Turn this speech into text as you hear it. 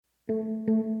OOTC.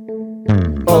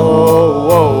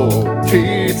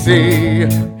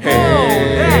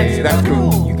 Hey, that's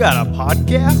cool. You got a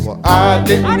podcast? Well, I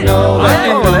didn't know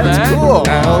that. That's cool.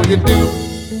 Now you do.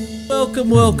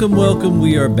 Welcome.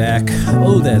 We are back.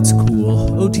 Oh, that's cool.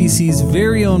 OTC's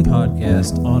very own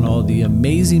podcast on all the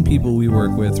amazing people we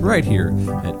work with right here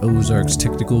at Ozarks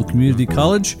Technical Community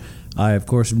College. I, of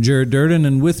course, am Jared Durden,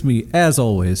 and with me, as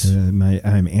always...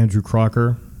 I'm Andrew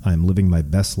Crocker. I'm living my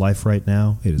best life right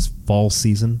now. It is fall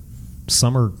season.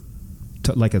 Summer,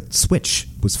 like a switch,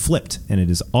 was flipped, and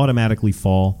it is automatically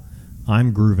fall.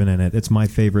 I'm grooving in it. It's my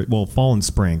favorite. Well, fall and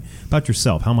spring. About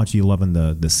yourself, how much are you loving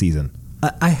the season?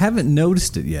 I haven't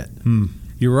noticed it yet.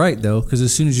 You're right, though, because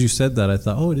as soon as you said that, I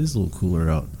thought, oh, it is a little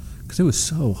cooler out. Because it was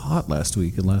so hot last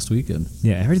week and last weekend.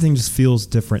 Yeah, everything just feels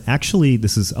different. Actually,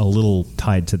 this is a little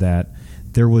tied to that.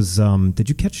 There was, did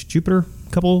you catch Jupiter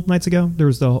a couple nights ago? There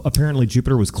was apparently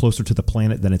Jupiter was closer to the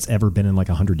planet than it's ever been in like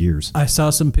 100 years. I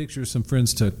saw some pictures some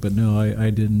friends took, but no, I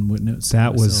didn't witness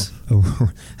that.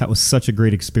 That was such a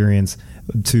great experience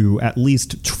to at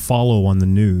least follow on the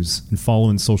news and follow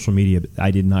in social media.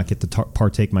 I did not get to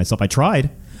partake myself. I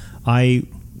tried. I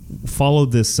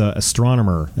followed this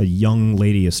astronomer, a young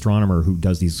lady astronomer who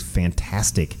does these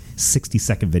fantastic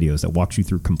 60-second videos that walks you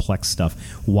through complex stuff.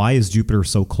 Why is Jupiter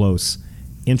so close?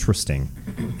 Interesting.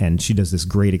 And she does this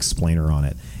great explainer on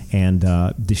it. And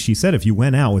she said if you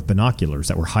went out with binoculars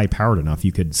that were high-powered enough,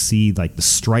 you could see like the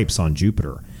stripes on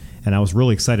Jupiter. And I was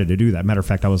really excited to do that. Matter of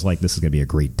fact, I was like, this is going to be a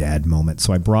great dad moment.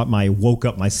 So I woke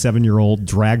up my 7-year-old,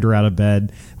 dragged her out of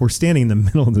bed. We're standing in the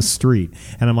middle of the street.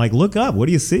 And I'm like, look up. What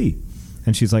do you see?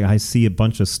 And she's like, I see a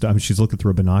bunch of stuff. She's looking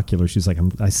through a binocular. She's like,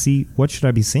 I see, what should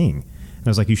I be seeing? And I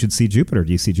was like, you should see Jupiter.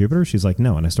 Do you see Jupiter? She's like,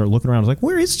 no. And I started looking around. I was like,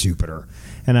 where is Jupiter?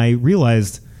 And I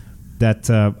realized that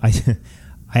I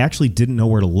actually didn't know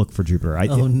where to look for Jupiter.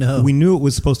 We knew it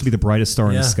was supposed to be the brightest star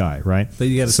in the sky, right? But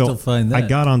you got to still find that. I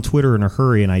got on Twitter in a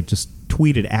hurry, and I just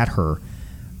tweeted at her,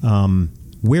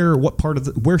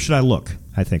 where should I look?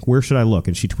 I think, where should I look?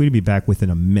 And she tweeted me back within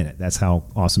a minute. That's how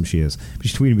awesome she is. But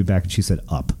she tweeted me back, and she said,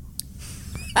 up.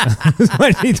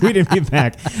 When she tweeted me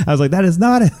back, I was like, that is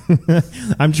not it.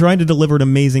 I'm trying to deliver an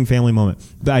amazing family moment.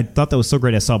 But I thought that was so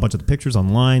great. I saw a bunch of the pictures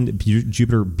online.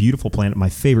 Jupiter, beautiful planet, my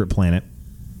favorite planet,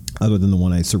 other than the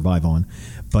one I survive on.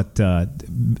 But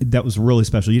that was really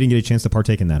special. You didn't get a chance to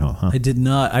partake in that, huh? I did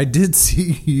not. I did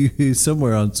see you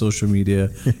somewhere on social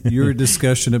media, your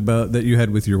discussion about that you had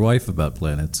with your wife about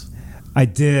planets. I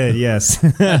did, yes.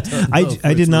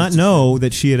 I did not know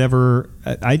that she had ever...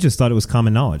 I just thought it was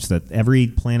common knowledge that every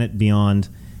planet beyond...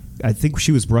 I think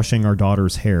she was brushing our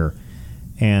daughter's hair,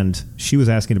 and she was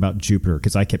asking about Jupiter,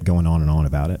 because I kept going on and on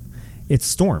about it. It's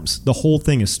storms. The whole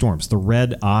thing is storms. The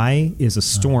red eye is a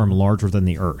storm larger than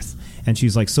the Earth. And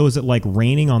she's like, so is it like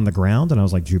raining on the ground? And I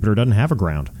was like, Jupiter doesn't have a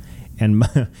ground. And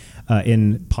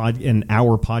in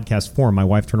our podcast form, my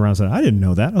wife turned around and said, I didn't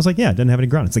know that. I was like, yeah, it doesn't have any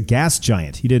ground. It's a gas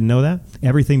giant. You didn't know that?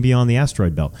 Everything beyond the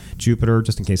asteroid belt. Jupiter,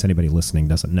 just in case anybody listening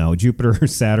doesn't know, Jupiter,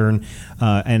 Saturn.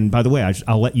 And by the way,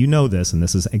 I'll let you know this, and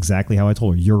this is exactly how I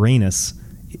told her. Uranus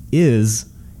is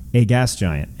a gas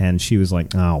giant. And she was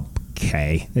like, oh,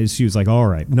 okay. And she was like, all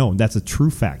right. No, that's a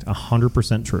true fact,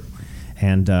 100% true.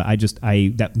 And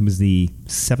that was the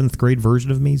 7th grade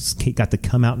version of me. Got to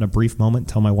come out in a brief moment,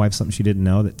 tell my wife something she didn't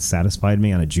know that satisfied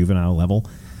me on a juvenile level.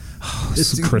 Oh, you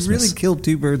Christmas. really killed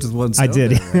two birds with one stone. I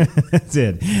did. There, right? I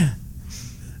did.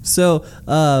 So,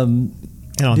 and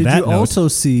on did that you note, also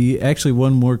see, actually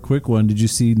one more quick one, did you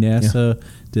see NASA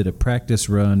did a practice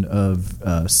run of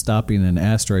stopping an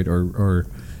asteroid or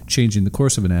changing the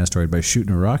course of an asteroid by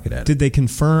shooting a rocket at it? Did they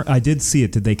confirm? I did see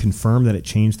it. Did they confirm that it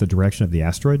changed the direction of the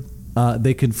asteroid?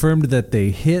 They confirmed that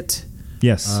they hit.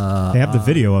 Yes, they have the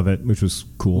video of it, which was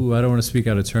cool. Ooh, I don't want to speak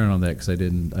out of turn on that because I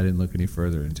didn't look any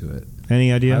further into it.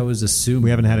 Any idea? I was assuming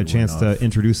we haven't had a chance to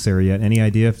introduce Sarah yet. Any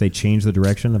idea if they changed the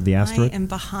direction of the asteroid? I am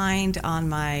behind on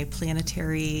my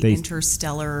planetary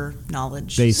interstellar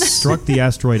knowledge. They struck the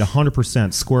asteroid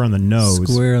 100% square on the nose,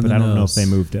 but I don't know if they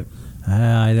moved it.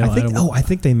 I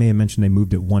think they may have mentioned they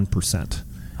moved it 1%.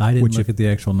 I didn't look at the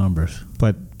actual numbers.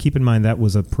 But keep in mind that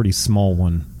was a pretty small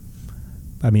one.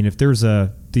 I mean, if there's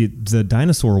the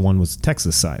dinosaur one was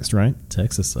Texas sized, right?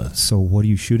 Texas sized. So what are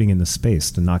you shooting into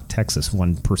space to knock Texas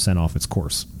 1% off its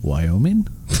course? Wyoming?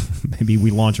 Maybe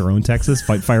we launch our own Texas,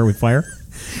 fight fire with fire?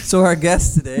 So our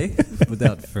guest today,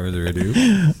 without further ado,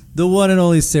 the one and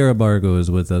only Sarah Bargo is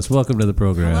with us. Welcome to the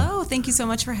program. Hello. Thank you so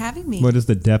much for having me. What is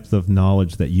the depth of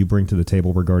knowledge that you bring to the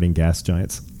table regarding gas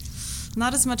giants?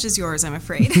 Not as much as yours, I'm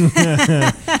afraid.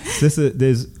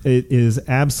 It is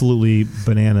absolutely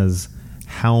bananas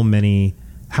how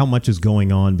much is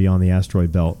going on beyond the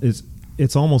asteroid belt.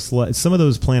 it's almost like some of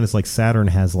those planets, like Saturn,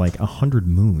 has like 100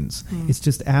 moons. It's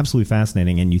just absolutely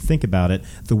fascinating. And you think about it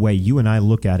the way you and I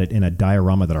look at it in a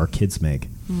diorama that our kids make.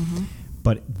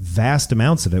 But vast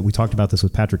amounts of it, we talked about this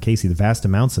with Patrick Casey, the vast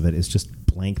amounts of it is just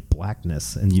blank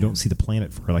blackness, and you don't see the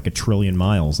planet for like 1 trillion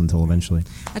miles until eventually.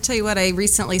 I tell you what, I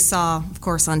recently saw, of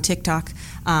course, on TikTok,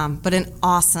 but an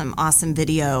awesome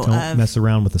video. Don't mess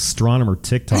around with Astronomer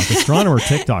TikTok. Astronomer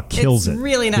TikTok kills it's it.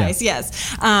 Really nice,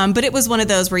 yes. But it was one of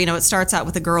those where, it starts out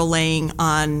with a girl laying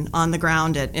on the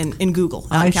ground in Google,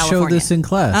 out in California. I showed this in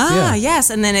class. Yes,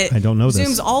 and then it I don't know zooms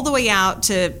this. all the way out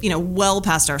to, well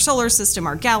past our solar system,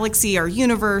 our galaxy, our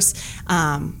universe,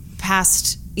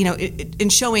 past, in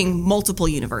showing multiple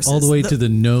universes. All the way to the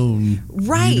known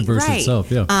universe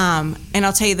itself, yeah. And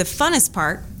I'll tell you the funnest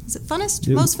part. Is it funnest?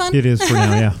 Most fun? It is for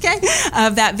now, yeah. Okay.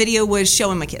 Of that video was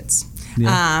showing my kids.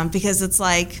 Yeah. Because it's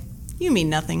like, you mean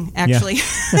nothing, actually.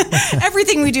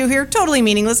 Everything we do here, totally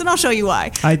meaningless, and I'll show you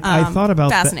why. I thought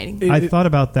about fascinating. I thought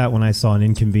about that when I saw An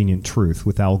Inconvenient Truth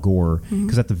with Al Gore,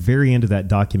 because at the very end of that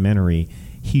documentary,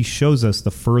 he shows us the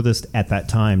furthest at that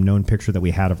time known picture that we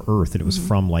had of Earth, and it was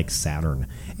from like Saturn.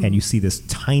 And you see this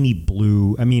tiny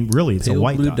blue, really it's pale a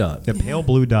white blue dot. A pale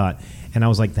blue dot. And I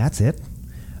was like, that's it?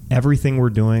 Everything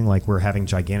we're doing, like we're having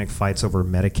gigantic fights over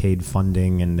Medicaid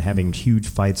funding and having huge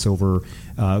fights over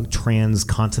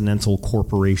transcontinental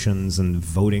corporations and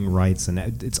voting rights, and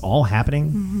it's all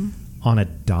happening on a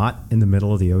dot in the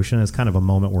middle of the ocean. It's kind of a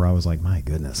moment where I was like, my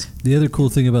goodness. The other cool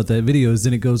thing about that video is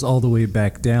then it goes all the way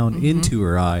back down into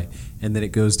her eye, and then it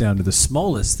goes down to the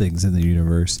smallest things in the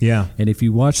universe. Yeah. And if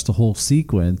you watch the whole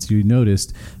sequence, you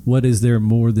noticed what is there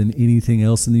more than anything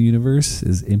else in the universe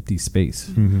is empty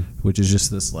space, which is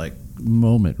just this like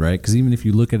moment, right? Because even if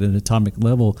you look at an atomic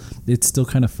level, it still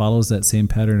kind of follows that same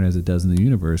pattern as it does in the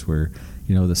universe, where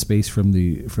the space from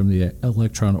the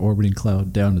electron orbiting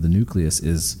cloud down to the nucleus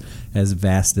is as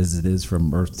vast as it is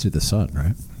from Earth to the sun,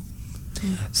 right?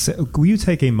 So, will you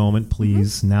take a moment,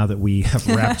 please, now that we have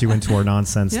wrapped you into our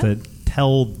nonsense, to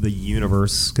tell the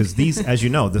universe, because these, as you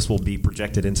know, this will be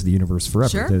projected into the universe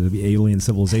forever. Sure. The alien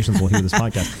civilizations will hear this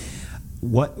podcast.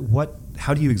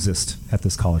 How do you exist at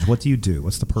this college? What do you do?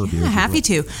 What's the purview? Happy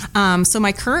to. So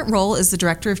my current role is the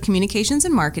Director of Communications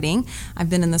and Marketing. I've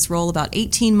been in this role about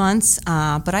 18 months,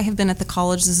 but I have been at the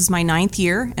college. This is my 9th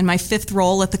year and my 5th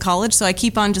role at the college, so I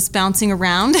keep on just bouncing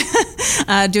around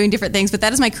doing different things, but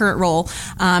that is my current role.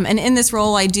 And in this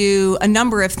role, I do a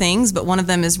number of things, but one of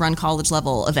them is run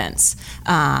college-level events.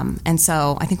 And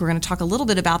so I think we're going to talk a little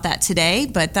bit about that today,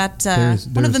 but that's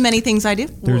one of the many things I do.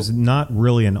 There's not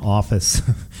really an office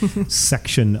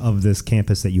section of this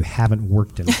campus that you haven't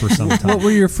worked in for some time. What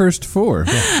were your first 4?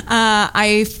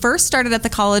 I first started at the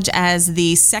college as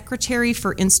the Secretary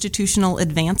for Institutional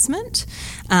Advancement,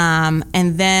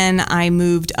 and then I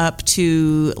moved up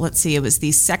to, it was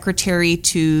the Secretary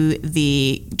to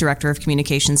the Director of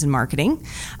Communications and Marketing.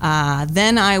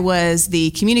 Then I was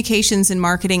the Communications and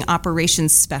Marketing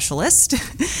Operations Specialist.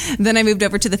 Then I moved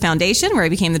over to the Foundation, where I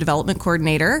became the Development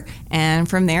Coordinator, and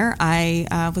from there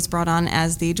I was brought on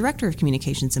as the Director of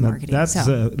Communications and Marketing. That's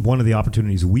one of the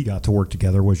opportunities we got to work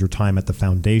together was your time at the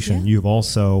Foundation. You've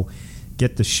also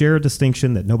get the shared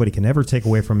distinction that nobody can ever take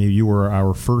away from you. You were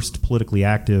our first politically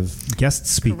active guest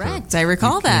speaker. Correct. I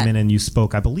recall you that. Came in and you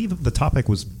spoke. I believe the topic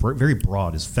was very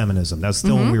broad, is feminism. That's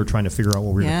still when we were trying to figure out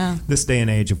what we were doing. This day and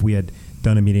age, if we had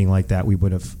done a meeting like that, we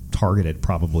would have targeted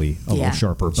probably a little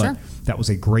sharper. But that was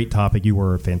a great topic. You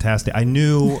were fantastic. I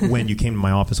knew when you came to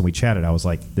my office and we chatted, I was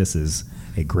like, this is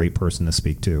a great person to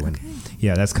speak to. And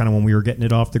that's kind of when we were getting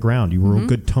it off the ground. You were a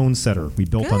good tone setter. We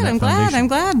built on that foundation. I'm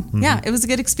glad. Yeah, it was a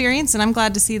good experience, and I'm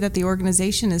glad to see that the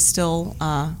organization is still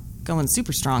going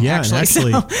super strong. Actually,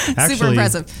 super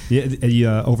impressive.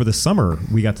 Over the summer,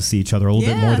 we got to see each other a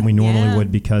little bit more than we normally would,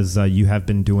 because you have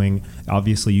been doing,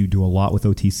 obviously you do a lot with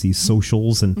OTC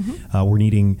socials, and we're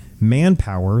needing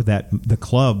manpower that the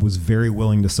club was very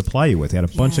willing to supply you with. You had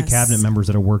a bunch of cabinet members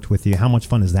that have worked with you. How much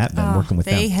fun has that been working with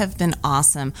them? They have been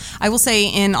awesome. I will say,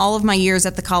 in all of my years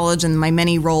at the college and my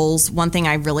many roles, one thing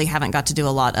I really haven't got to do a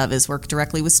lot of is work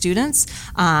directly with students.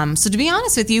 So to be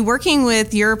honest with you, working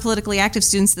with your politically active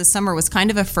students this summer was kind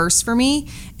of a first for me,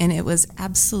 and it was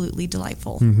absolutely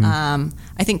delightful.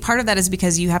 I think part of that is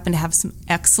because you happen to have some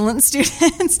excellent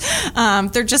students.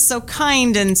 They're just so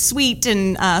kind and sweet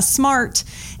and smart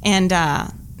and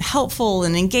helpful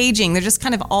and engaging. They're just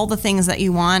kind of all the things that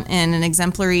you want in an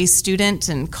exemplary student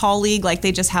and colleague. Like,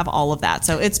 they just have all of that.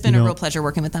 So it's been a real pleasure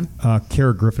working with them.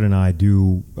 Kara Griffin and I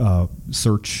do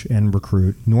search and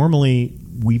recruit. Normally,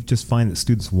 we just find that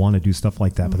students want to do stuff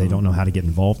like that, but they don't know how to get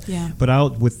involved.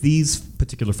 But with these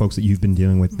particular folks that you've been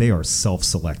dealing with, they are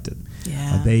self-selected.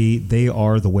 Yeah. They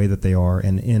are the way that they are,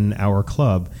 and in our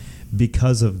club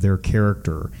because of their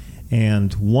character.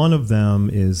 And one of them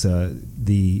is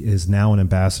now an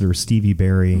ambassador, Stevie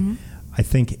Berry. Mm-hmm. I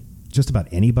think just about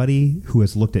anybody who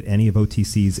has looked at any of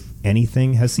OTC's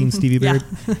anything has seen Stevie Berry.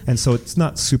 Yeah. And so it's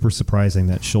not super surprising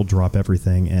that she'll drop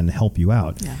everything and help you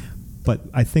out. Yeah. But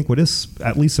I think what is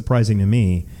at least surprising to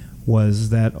me was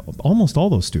that almost all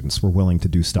those students were willing to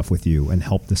do stuff with you and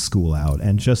help the school out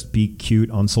and just be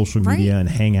cute on social media Right. and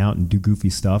hang out and do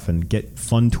goofy stuff and get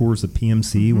fun tours of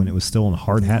PMC when it was still in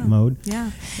hard hat mode.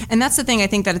 Yeah. And that's the thing I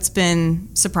think that it's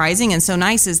been surprising and so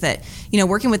nice is that,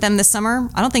 working with them this summer,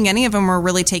 I don't think any of them were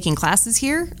really taking classes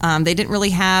here. They didn't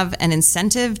really have an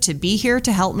incentive to be here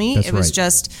to help me. That's it was right.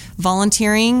 just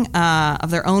volunteering of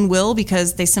their own will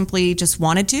because they simply just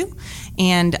wanted to.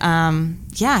 And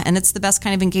and it's the best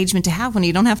kind of engagement to have when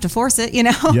you don't have to force it,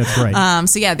 That's right.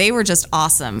 So yeah, they were just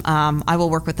awesome. I will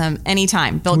work with them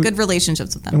anytime. Build good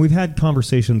relationships with them. And we've had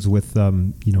conversations with,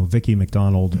 Vicki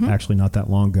McDonald actually not that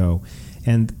long ago,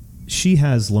 and she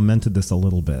has lamented this a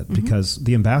little bit because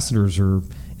the ambassadors are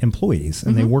employees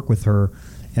and they work with her,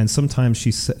 and sometimes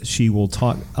she will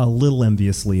talk a little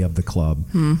enviously of the club,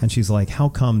 and she's like, "How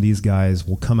come these guys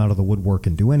will come out of the woodwork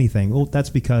and do anything?" Well, that's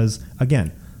because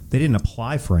again, they didn't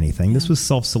apply for anything. This was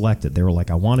self-selected. They were like,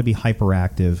 I want to be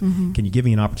hyperactive. Can you give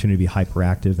me an opportunity to be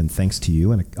hyperactive? And thanks to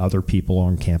you and other people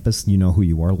on campus, you know who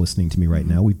you are listening to me right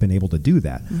now, we've been able to do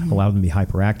that, allow them to be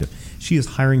hyperactive. She is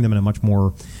hiring them in a much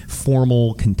more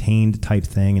formal, contained type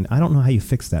thing. And I don't know how you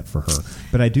fix that for her.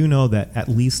 But I do know that at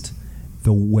least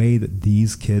the way that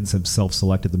these kids have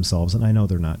self-selected themselves, and I know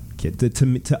they're not kids,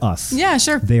 to us. Yeah,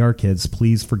 sure. They are kids.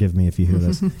 Please forgive me if you hear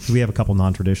this. We have a couple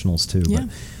non-traditionals too. Yeah.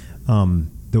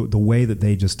 But the way that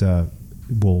they just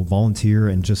will volunteer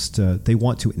and just they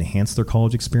want to enhance their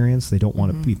college experience. They don't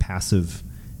want to be passive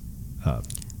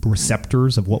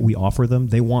receptors of what we offer them.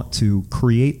 They want to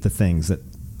create the things that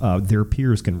their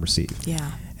peers can receive. Yeah.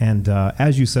 And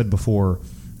as you said before,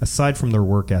 aside from their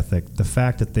work ethic, the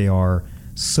fact that they are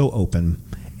so open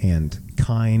and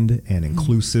kind and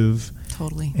inclusive.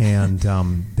 Totally. And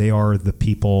they are the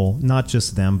people, not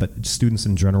just them, but students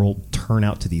in general, turn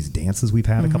out to these dances we've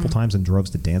had a couple times in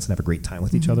droves to dance and have a great time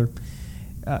with each other.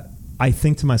 I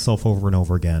think to myself over and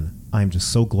over again, I'm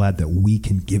just so glad that we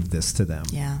can give this to them.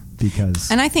 Yeah.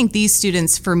 Because And I think these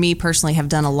students, for me personally, have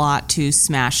done a lot to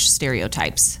smash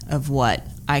stereotypes of what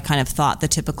I kind of thought the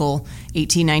typical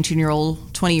 18,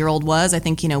 19-year-old, 20-year-old was. I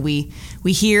think, we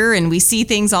hear and we see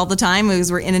things all the time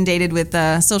because we're inundated with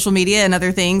social media and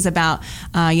other things about,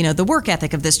 the work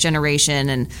ethic of this generation.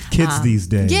 And kids these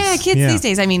days. Yeah, kids these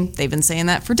days. I mean, they've been saying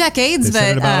that for decades. They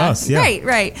said it about us, yeah.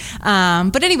 Right.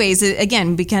 But anyways,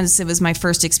 again, because it was my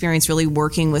first experience really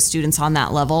working with students on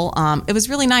that level, it was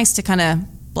really nice to kind of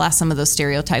blast some of those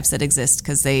stereotypes that exist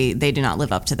because they do not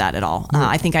live up to that at all.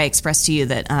 I think I expressed to you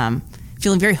that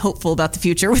feeling very hopeful about the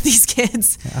future with these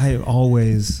kids.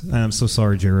 I'm so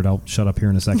sorry, Jared, I'll shut up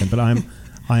here in a second, but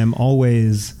I am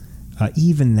always,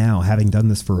 even now, having done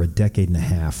this for a decade and a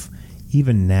half,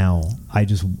 even now, I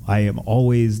am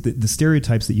always, the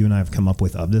stereotypes that you and I have come up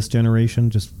with of this generation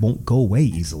just won't go away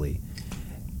easily.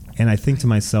 And I think to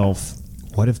myself,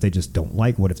 what if they just don't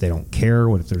like, what if they don't care,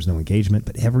 what if there's no engagement?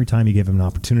 But every time you give them an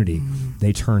opportunity,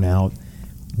 they turn out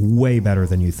way better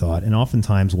than you thought, and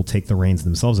oftentimes will take the reins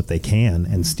themselves if they can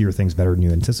and steer things better than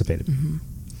you anticipated.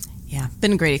 Yeah,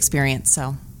 been a great experience.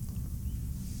 So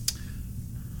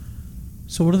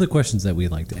one of the questions that we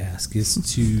like to ask is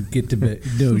to get to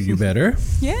know you better.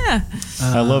 Yeah,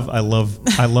 I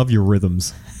love your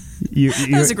rhythms. that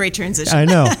was a great transition. I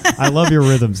know. I love your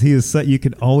rhythms. You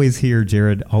can always hear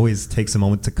Jared always takes a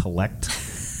moment to collect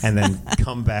and then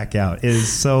come back out. It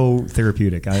is so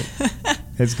therapeutic.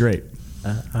 It's great.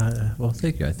 Well,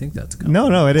 thank you. I think that's good.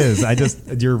 No, it is.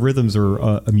 Your rhythms are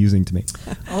amusing to me.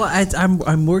 Well,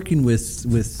 I'm working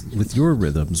with your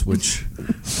rhythms, which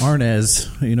aren't as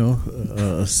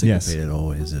syncopated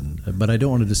always, but I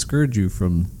don't want to discourage you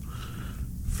from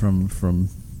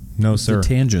No, sir. the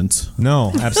tangents.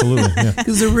 No, absolutely. Yeah.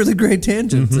 Because they're really great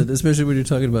tangents, and especially when you're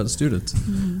talking about students.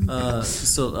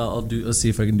 So let's see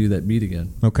if I can do that beat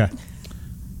again. Okay.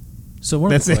 So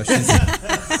one of the questions.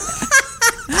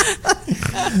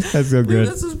 That's so good.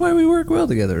 This is why we work well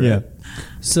together, right? Yeah.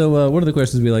 So one of the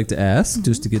questions we like to ask,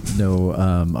 just to get to know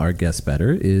our guests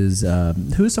better, is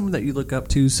who is someone that you look up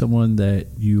to, someone that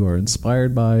you are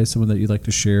inspired by, someone that you'd like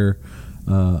to share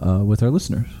with our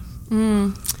listeners?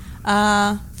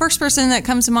 First person that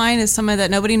comes to mind is someone that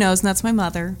nobody knows, and that's my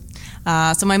mother.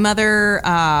 So my mother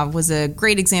was a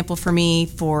great example for me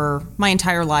for my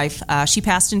entire life. She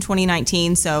passed in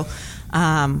 2019, so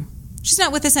She's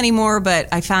not with us anymore, but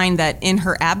I find that in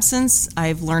her absence,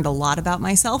 I've learned a lot about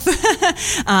myself.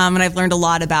 And I've learned a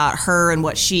lot about her and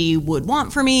what she would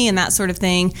want for me and that sort of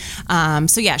thing.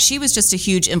 So yeah, she was just a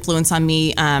huge influence on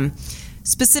me,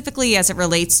 specifically as it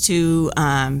relates to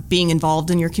being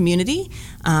involved in your community.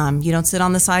 You don't sit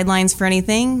on the sidelines for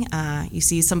anything. You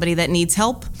see somebody that needs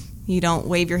help. You don't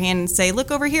wave your hand and say, look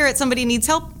over here at somebody who needs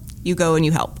help. You go and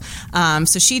you help.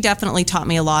 So she definitely taught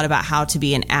me a lot about how to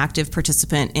be an active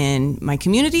participant in my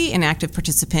community, an active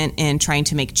participant in trying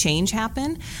to make change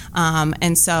happen.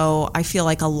 And so I feel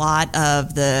like a lot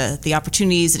of the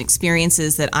opportunities and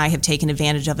experiences that I have taken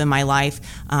advantage of in my life,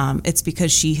 it's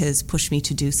because she has pushed me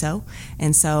to do so.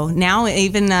 And so now,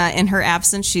 even in her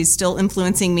absence, she's still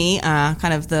influencing me,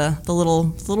 kind of the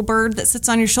little bird that sits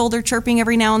on your shoulder chirping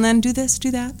every now and then, do this, do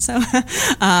that. So,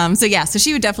 so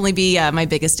she would definitely be my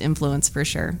biggest influence for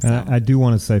sure. So. I do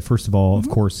want to say, first of all, of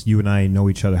course, you and I know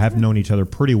each other, have known each other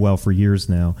pretty well for years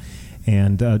now.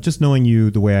 And just knowing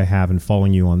you the way I have and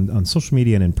following you on social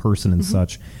media and in person and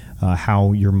such,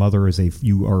 how your mother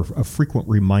you are a frequent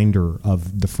reminder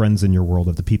of the friends in your world,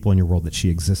 of the people in your world, that she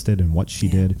existed and what she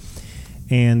did.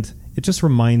 And it just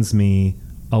reminds me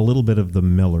a little bit of the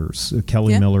Millers,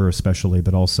 Kelly Miller especially,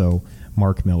 but also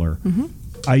Mark Miller.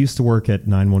 I used to work at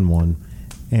 911.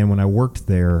 And when I worked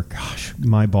there, gosh,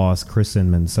 my boss, Chris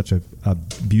Inman, such a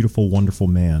beautiful, wonderful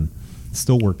man,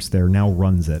 still works there, now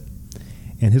runs it.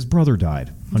 And his brother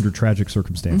died under tragic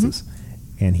circumstances.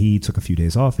 And he took a few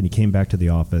days off, and he came back to the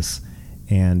office,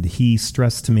 and he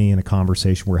stressed to me in a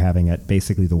conversation we're having at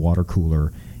basically the water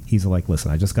cooler, he's like,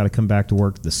 listen, I just got to come back to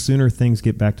work. The sooner things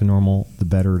get back to normal, the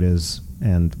better it is,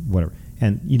 and whatever.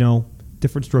 And,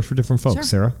 different strokes for different folks,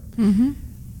 Sarah.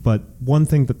 But one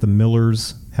thing that the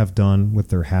Millers have done with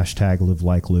their hashtag Live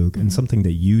Like Luke, and something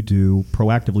that you do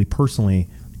proactively, personally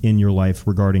in your life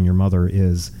regarding your mother,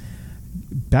 is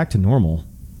back to normal.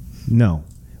 No,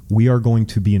 we are going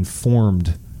to be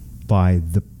informed by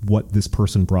what this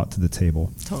person brought to the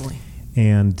table. Totally.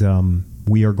 And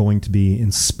we are going to be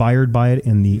inspired by it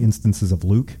in the instances of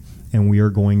Luke, and we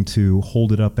are going to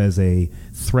hold it up as a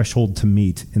threshold to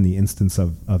meet in the instance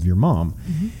of your mom.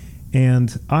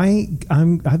 And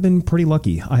I've been pretty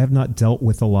lucky. I have not dealt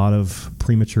with a lot of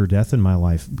premature death in my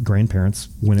life. Grandparents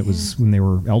when they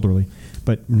were elderly,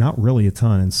 but not really a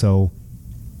ton. And so,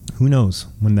 who knows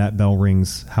when that bell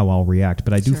rings how I'll react?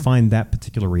 But I do find that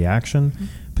particular reaction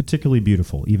particularly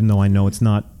beautiful, even though I know it's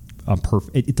not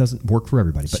perfect. It doesn't work for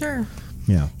everybody. But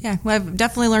yeah. Well, I've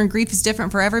definitely learned grief is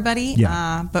different for everybody.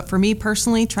 But for me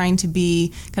personally, trying to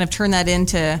kind of turn that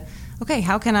into, okay,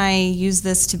 how can I use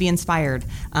this to be inspired?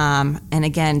 And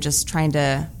again, just trying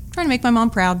to make my mom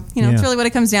proud. It's really what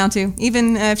it comes down to.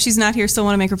 Even if she's not here, still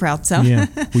want to make her proud. So Well,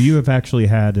 you have actually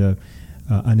had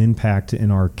an impact in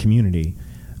our community.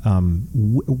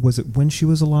 Was it when she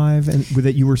was alive and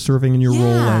that you were serving in your role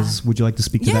as, would you like to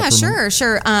speak to that for a moment?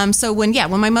 Sure. So when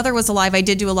my mother was alive, I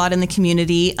did do a lot in the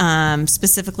community,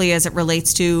 specifically as it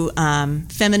relates to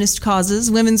feminist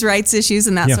causes, women's rights issues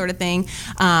and that sort of thing.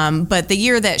 But the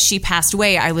year that she passed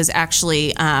away, I was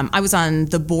actually, I was on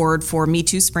the board for Me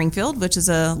Too Springfield, which is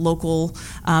a local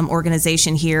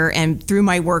organization here. And through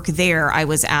my work there, I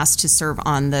was asked to serve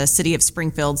on the City of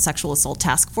Springfield Sexual Assault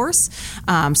Task Force.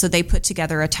 So they put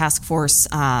together a task force.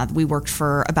 We worked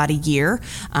for about a year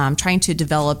trying to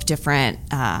develop different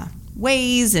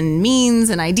ways and means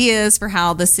and ideas for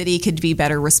how the city could be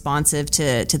better responsive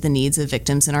to the needs of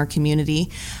victims in our community.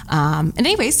 And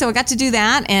anyway, so I got to do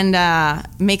that and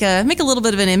make a little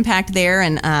bit of an impact there.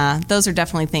 And those are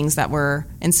definitely things that were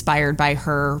inspired by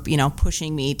her,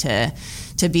 pushing me to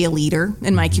be a leader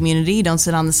in my community. You don't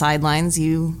sit on the sidelines,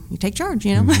 you take charge,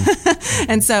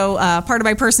 And so part of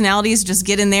my personality is just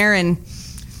get in there and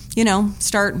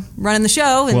start running the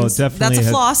show. And that's a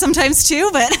flaw sometimes too,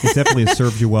 but it definitely has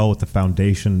served you well with the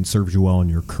foundation, served you well in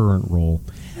your current role.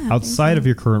 Outside of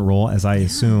your current role, as I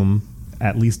assume,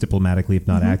 at least diplomatically, if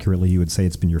not accurately, you would say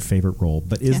it's been your favorite role.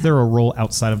 But is there a role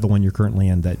outside of the one you're currently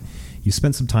in that you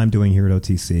spent some time doing here at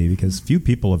OTC? Because few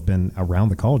people have been around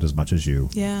the college as much as you.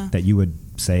 That you would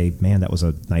say, man, that was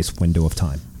a nice window of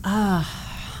time.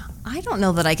 I don't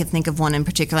know that I could think of one in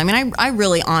particular. I mean, I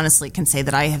really honestly can say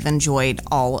that I have enjoyed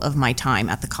all of my time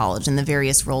at the college and the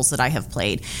various roles that I have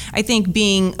played. I think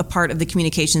being a part of the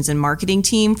communications and marketing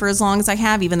team for as long as I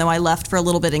have, even though I left for a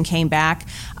little bit and came back,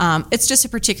 it's just a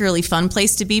particularly fun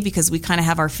place to be because we kind of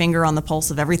have our finger on the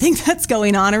pulse of everything that's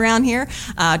going on around here.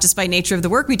 Just by nature of the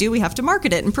work we do, we have to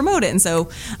market it and promote it. And so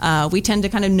we tend to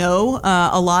kind of know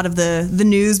a lot of the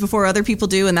news before other people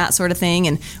do and that sort of thing.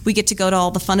 And we get to go to all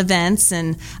the fun events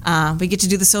and We get to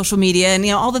do the social media and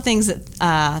all the things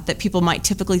that people might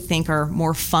typically think are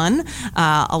more fun.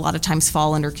 A lot of times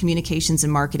fall under communications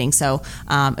and marketing. So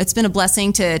it's been a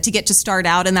blessing to get to start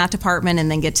out in that department and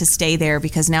then get to stay there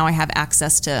because now I have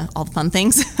access to all the fun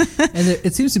things. And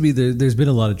it seems to be there's been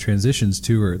a lot of transitions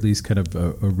too, or at least kind of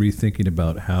a rethinking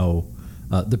about how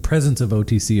the presence of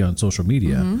OTC on social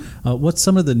media. What's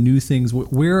some of the new things?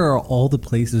 Where are all the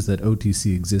places that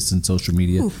OTC exists in social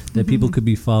media that people could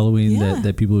be following,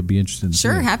 that people would be interested in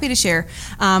Sure, seeing? happy to share.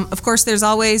 Of course, there's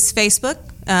always Facebook.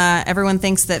 Everyone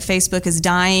thinks that Facebook is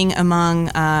dying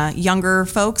among younger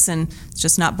folks, and it's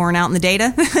just not borne out in the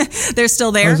data. They're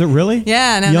still there. Oh, is it really?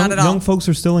 Yeah, no, not at all. Young folks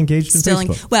are still engaged in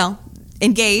Facebook. Well,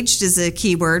 engaged is a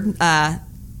key word.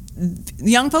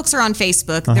 Young folks are on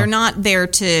Facebook. They're not there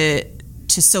to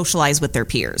socialize with their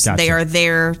peers. Gotcha. They are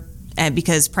there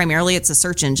because primarily it's a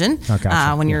search engine. Oh,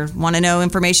 gotcha. When you want to know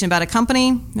information about a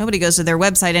company, nobody goes to their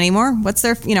website anymore. What's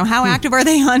their, how active are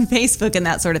they on Facebook and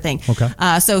that sort of thing.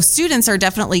 Okay. So students are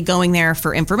definitely going there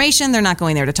for information. They're not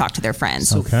going there to talk to their friends.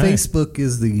 So Facebook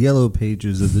is the yellow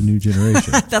pages of the new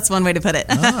generation. That's one way to put it.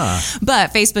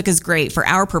 But Facebook is great for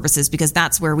our purposes because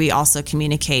that's where we also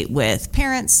communicate with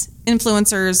parents,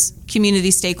 influencers, community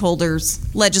stakeholders,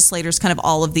 legislators, kind of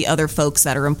all of the other folks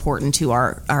that are important to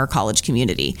our college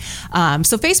community.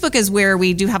 So Facebook is where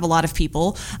we do have a lot of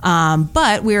people,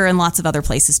 but we're in lots of other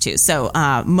places too. So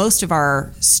most of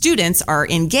our students are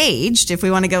engaged, if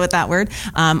we want to go with that word,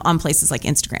 on places like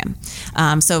Instagram.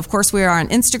 So of course we are on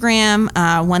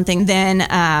Instagram, one thing. Then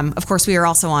of course we are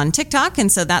also on TikTok,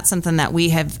 and so that's something that we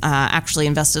have actually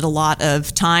invested a lot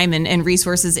of time and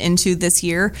resources into this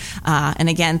year. And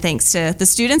again, thanks to the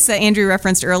students that Andrew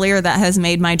referenced earlier, that has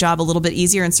made my job a little bit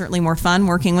easier and certainly more fun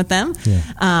working with them.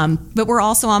 Yeah. But we're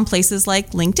also on places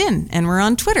like LinkedIn, and we're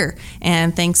on Twitter.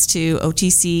 And thanks to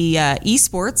OTC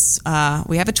Esports,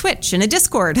 we have a Twitch and a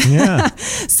Discord. Yeah.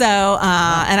 So,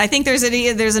 and I think there's an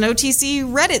OTC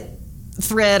Reddit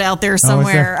thread out there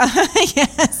somewhere.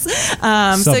 Yes.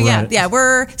 So yeah,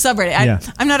 we're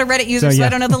subreddit. I'm not a Reddit user, so I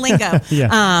don't know the lingo.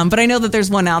 But I know that there's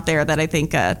one out there that I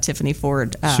think Tiffany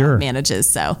Ford manages.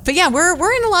 So, but yeah,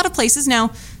 we're in a lot of places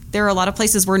now. There are a lot of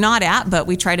places we're not at, but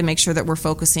we try to make sure that we're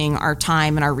focusing our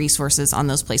time and our resources on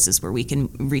those places where we can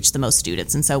reach the most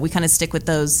students. And so we kind of stick with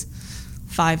those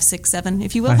 5, 6, 7,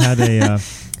 if you will. I had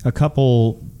a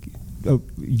couple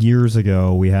years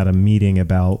ago, we had a meeting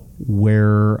about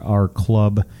where our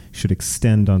club should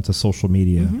extend onto social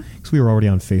media, because we were already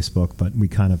on Facebook, but we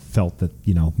kind of felt that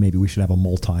maybe we should have a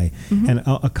multi. And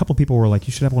a couple people were like,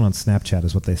 "You should have one on Snapchat,"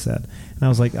 is what they said. And I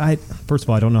was like, first of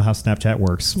all, I don't know how Snapchat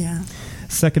works. Yeah.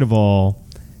 Second of all,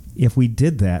 if we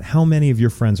did that, how many of your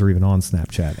friends are even on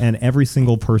Snapchat? And every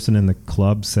single person in the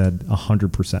club said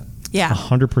 100%. Yeah.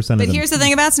 100% of them. But here's the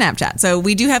thing about Snapchat. So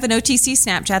we do have an OTC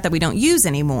Snapchat that we don't use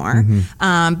anymore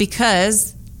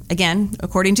because, again,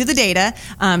 according to the data,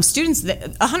 students,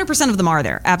 100% of them are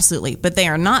there, absolutely. But they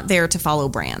are not there to follow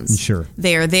brands. Sure.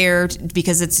 They are there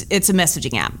because it's a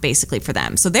messaging app, basically, for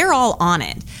them. So they're all on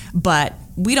it. But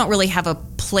we don't really have a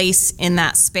place in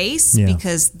that space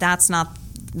because that's not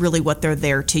really what they're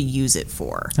there to use it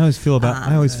for. I always feel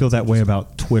that way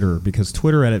about Twitter, because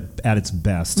Twitter at its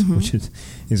best, which is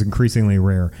increasingly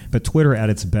rare, but Twitter at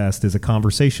its best is a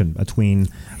conversation between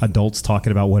adults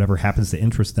talking about whatever happens to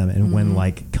interest them, and when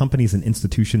like companies and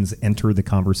institutions enter the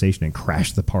conversation and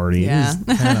crash the party, it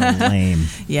is kind of lame.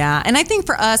 Yeah, and I think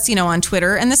for us, on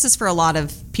Twitter, and this is for a lot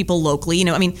of people locally,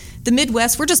 the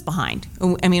Midwest, we're just behind.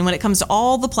 I mean, when it comes to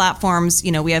all the platforms,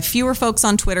 we have fewer folks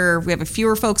on Twitter, we have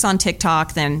fewer folks on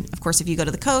TikTok than, of course, if you go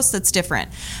to the coast, that's different.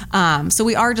 So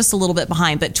we are just a little bit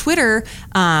behind. But Twitter,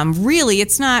 really,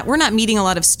 we're not meeting a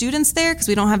lot of students there because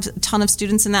we don't have a ton of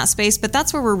students in that space, but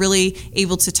that's where we're really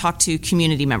able to talk to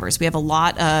community members. We have a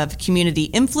lot of community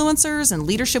influencers and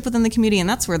leadership within the community, and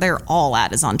that's where they're all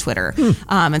at, is on Twitter.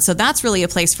 And so that's really a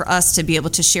place for us to be able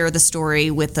to share the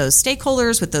story with those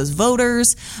stakeholders, with those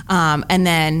voters. And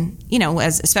then,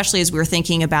 especially as we're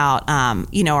thinking about, how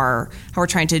we're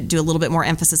trying to do a little bit more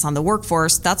emphasis on the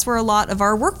workforce, that's where a lot of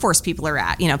our workforce people are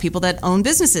at, people that own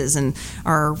businesses and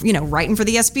are, writing for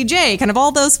the SBJ, kind of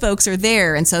all those folks are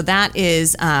there. And so that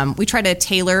is, we try to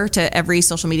tailor to every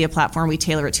social media platform, we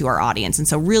tailor it to our audience. And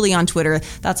so really on Twitter,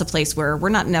 that's a place where we're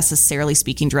not necessarily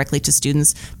speaking directly to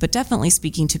students, but definitely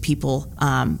speaking to people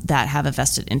that have a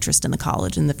vested interest in the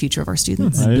college and the future of our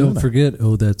students. And don't forget,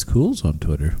 That's Cool's on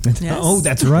Twitter. Yes. Oh,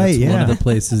 that's right. That's one of the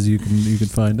places you can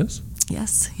find us.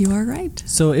 Yes, you are right.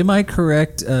 So am I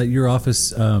correct? Your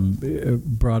office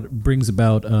brings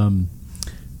about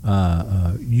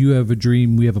you have a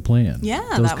dream, we have a plan. Yeah,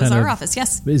 that was our office.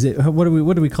 Yes. Is it what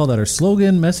do we call that? Our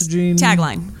slogan, messaging,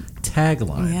 tagline.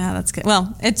 tagline. Yeah, that's good.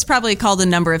 Well, it's probably called a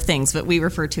number of things, but we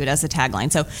refer to it as a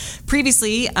tagline. So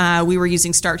previously, we were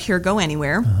using Start Here, Go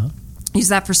Anywhere. Used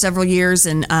that for several years,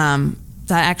 and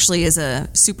that actually is a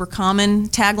super common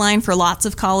tagline for lots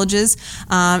of colleges,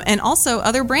 and also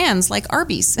other brands like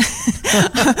Arby's.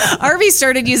 Arby's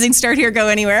started using Start Here, Go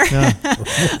Anywhere. How?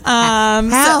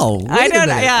 I don't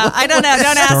know. Yeah, I don't know.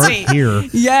 Don't ask Start me. here.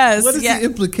 Yes. What is the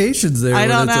implications there? I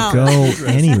when don't it's know.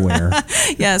 Go anywhere.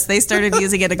 Yes, they started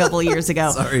using it a couple of years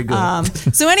ago. Sorry, go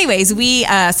ahead. So anyways, we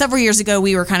several years ago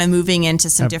we were kind of moving into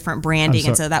some different branding,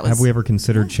 and so that was. Have we ever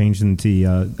considered changing the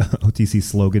OTC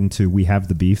slogan to "We have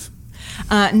the beef"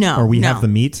 no, or "We no. have the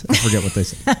meat"? I forget what they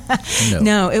said.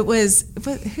 No, it was.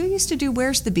 Who used to do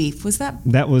 "Where's the Beef"? Was that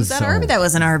Was Arby's? That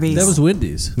wasn't Arby's. That was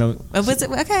Wendy's. No. Was it?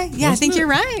 Okay, yeah, I think you're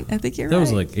right. I think you're That right.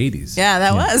 was like 80s. Yeah,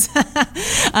 that was.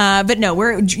 But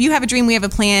no, you have a dream, we have a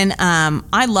plan.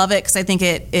 I love it because I think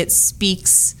it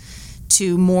speaks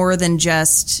to more than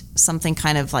just something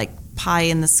kind of like pie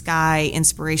in the sky,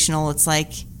 inspirational. It's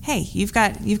like, hey, you've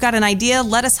got an idea.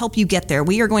 Let us help you get there.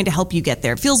 We are going to help you get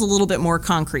there. It feels a little bit more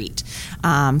concrete.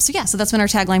 So that's been our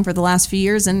tagline for the last few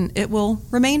years, and it will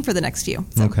remain for the next few.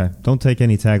 So. Okay. Don't take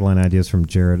any tagline ideas from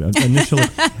Jared. Initially,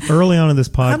 early on in this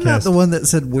podcast, I'm not the one that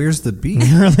said, "Where's the beef?"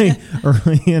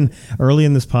 early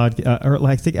in this podcast,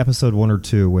 I think episode 1 or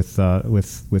 2 with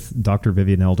Dr.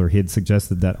 Vivian Elder, he had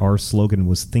suggested that our slogan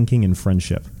was "Thinking in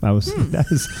Friendship."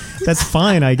 That's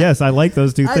fine, I guess. I like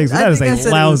those two things. That is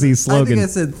a lousy slogan. I think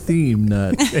I said theme,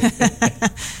 not.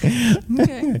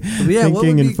 Okay. Yeah, what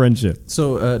Thinking would in be- friendship.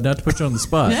 So, not to put you on the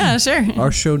spot. Yeah, sure.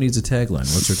 Our show needs a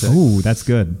tagline. What's our tagline? Ooh, that's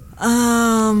good.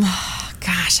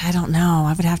 Gosh, I don't know.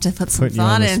 I would have to put some Putting you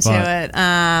on thought the into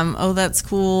spot. it. That's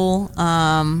cool.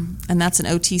 And that's an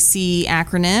OTC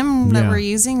acronym that Yeah. we're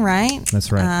using, right?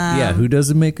 That's right. Yeah, who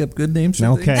doesn't make up good names for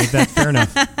Okay, things? that's fair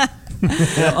enough.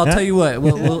 Well, I'll tell you what.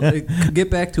 We'll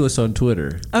get back to us on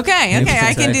Twitter. Okay, Maybe I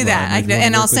it's a can do that. tagline. Maybe you wanna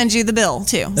And I'll work with- send you the bill,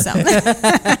 too. So.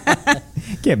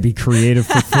 Can't be creative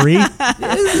for free.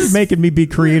 You're making me be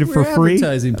creative We're for free.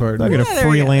 advertising partner. I'm going to There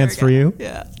we go, freelance there we for go. you.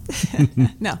 Yeah.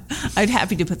 No, I'd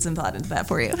happy to put some thought into that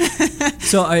for you.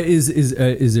 So,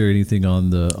 is there anything on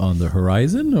the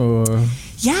horizon, or?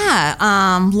 Yeah,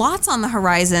 lots on the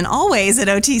horizon, always at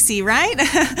OTC, right?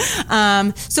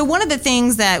 So one of the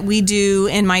things that we do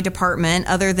in my department,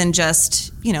 other than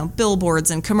just, billboards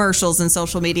and commercials and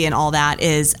social media and all that,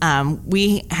 is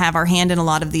we have our hand in a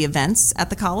lot of the events at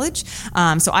the college.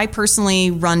 So I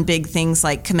personally run big things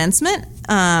like commencement.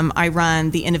 I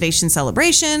run the Innovation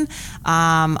Celebration.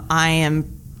 I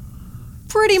am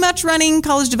pretty much running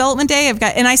College Development Day.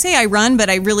 And I say I run, but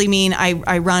I really mean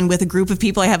I run with a group of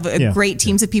people. I have great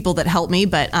teams of people that help me,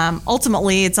 but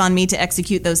ultimately it's on me to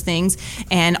execute those things.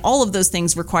 And all of those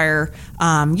things require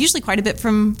usually quite a bit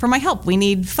from my help. We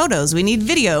need photos, we need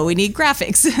video, we need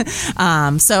graphics.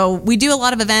 So we do a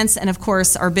lot of events. And of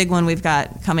course, our big one we've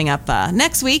got coming up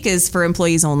next week is for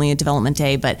employees only, a Development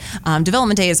Day. But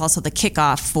Development Day is also the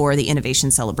kickoff for the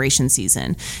Innovation Celebration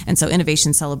season. And so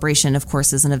Innovation Celebration, of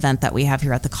course, is an event that we have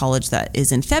here at the college that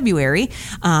is in February.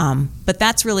 But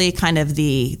that's really kind of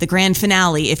the grand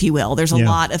finale, if you will. There's a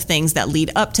lot of things that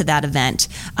lead up to that event.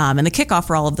 And the kickoff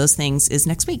for all of those things is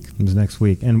next week. It's next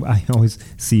week. And I always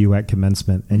see you at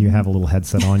commencement and you have a little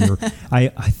headset on. I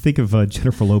think of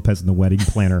Jennifer Lopez in The Wedding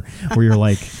Planner, where you're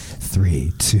like,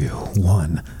 3, 2,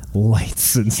 1.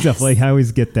 Lights and stuff. Like, I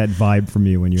always get that vibe from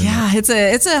you when you're it's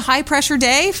a high pressure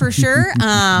day for sure,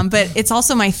 but it's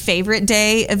also my favorite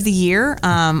day of the year.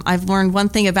 I've learned one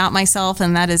thing about myself,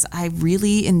 and that is I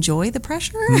really enjoy the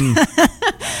pressure.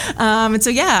 And so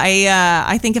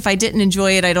I think if I didn't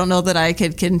enjoy it, I don't know that I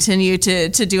could continue to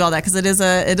do all that, because it is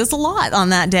a lot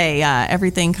on that day.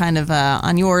 Everything kind of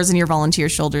on yours and your volunteer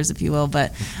shoulders, if you will.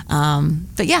 But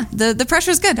yeah, the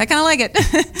pressure is good. I kind of like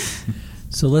it.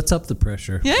 So let's up the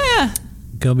pressure. Yeah.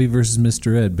 Gumby versus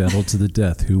Mr. Ed, battle to the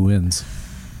death. Who wins?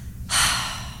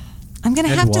 I'm going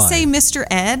to And have to why? say Mr.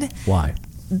 Ed, Why?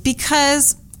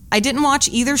 because I didn't watch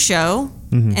either show.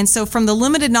 And so from the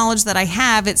limited knowledge that I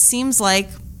have, it seems like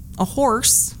a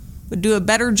horse would do a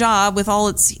better job with all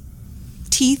its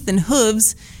teeth and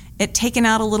hooves at taking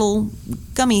out a little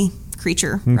gummy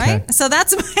creature, right? So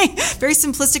that's my very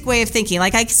simplistic way of thinking.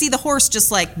 Like, I see the horse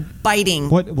just like biting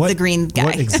the green guy.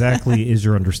 What exactly is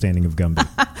your understanding of Gumby?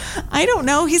 I don't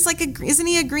know. He's like isn't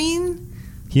he a green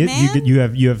man? You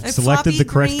have A selected the floppy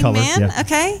correct green color. man? Yeah.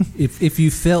 Okay. If you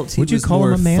felt he Would you was call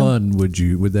more him a man? fun, would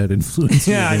that influence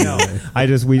you? Yeah, I in any know.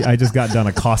 way? I just got done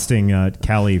accosting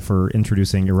Callie for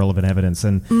introducing irrelevant evidence,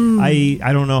 and I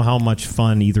don't know how much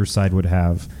fun either side would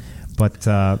have, but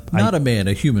Not a man,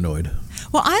 a humanoid.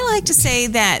 Well, I like to say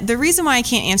that the reason why I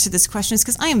can't answer this question is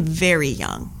because I am very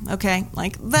young. Okay,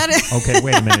 like that is. Okay,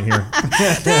 wait a minute here.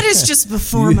 That is just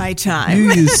before my time.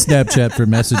 You use Snapchat for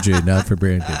messaging, not for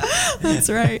branding. That's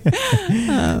right.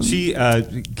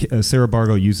 Sarah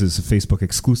Bargo uses Facebook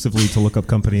exclusively to look up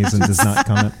companies and does not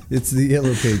comment. It's the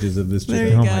yellow pages of this There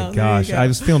channel. you Oh go, my gosh, there you go. I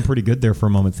was feeling pretty good there for a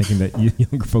moment, thinking that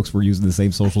younger folks were using the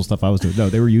same social stuff I was doing. No,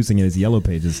 they were using it as yellow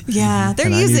pages. Yeah, they're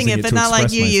And I'm using using it, it but to not like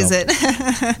express you use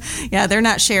myself. it. Yeah, they're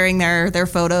not sharing their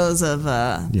photos of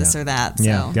this or that. So,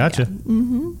 Yeah, gotcha.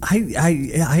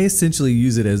 I essentially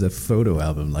use it as a photo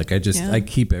album. Like Yeah. I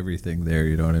keep everything there.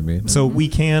 You know what I mean? So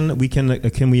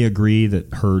can we agree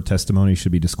that her testimony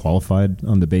should be disqualified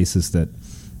on the basis that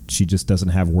she just doesn't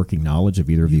have working knowledge of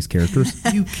either of these characters?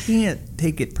 You can't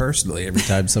take it personally every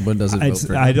time someone doesn't vote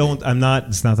for I don't. I'm not.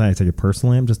 It's not that I take it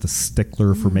personally. I'm just a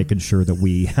stickler for making sure that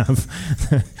we have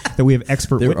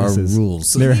expert There witnesses. are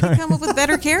rules. you need to come up with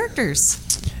better characters.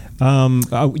 When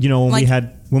Like- we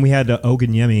had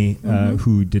Oganyemi,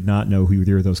 who did not know who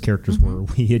either of those characters were,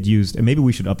 we had used, and maybe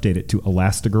we should update it to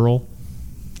Elastigirl.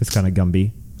 It's kind of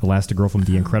Gumby. Elastigirl from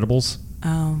The Incredibles.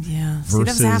 Oh yeah, see, that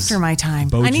was Versus after my time. I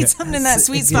BoJack- need something in that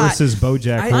sweet spot. Versus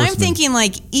BoJack Horseman. I'm thinking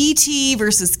like E.T.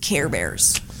 versus Care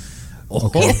Bears.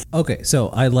 Okay, so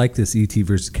I like this ET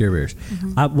versus Care Bears.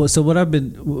 So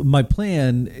my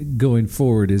plan going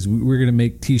forward is we're going to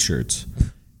make T-shirts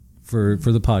for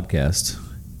the podcast,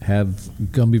 have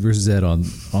Gumby versus Ed on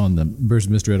them,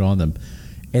 versus Mr. Ed on them,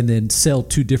 and then sell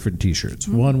two different T-shirts.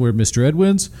 One where Mr. Ed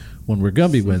wins, one where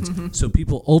Gumby wins. So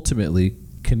people ultimately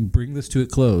can bring this to a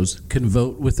close, can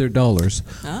vote with their dollars.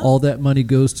 All that money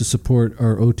goes to support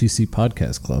our OTC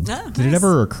podcast club. Did it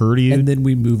ever occur to you? And then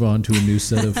we move on to a new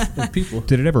set of people.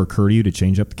 Did it ever occur to you to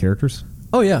change up the characters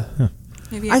Oh, yeah.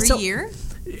 Maybe I every saw- year.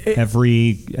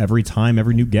 every time,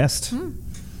 every new guest?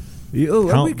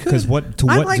 How- We could. 'cause what- to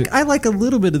what do- I like a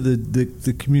little bit of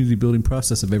the community building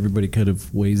process of everybody kind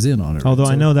of weighs in on it. Although I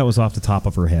So know that was off the top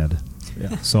of her head,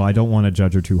 so I don't want to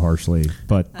judge her too harshly.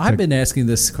 But I've been asking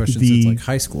this question the- since like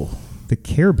high school. the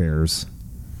Care Bears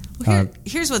Well,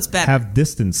 here's what's better. have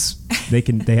distance.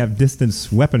 They have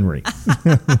distance weaponry.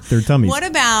 Their tummies. What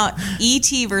about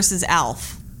E.T. versus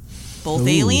Alf? Both Ooh.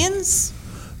 aliens,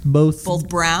 Both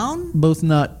brown. both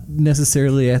not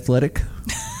necessarily athletic.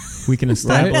 We can Not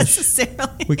establish.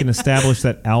 necessarily. We can establish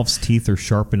that Alf's teeth are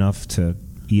sharp enough to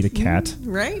eat a cat.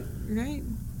 Right.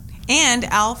 And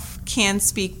Alf can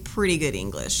speak pretty good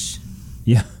English.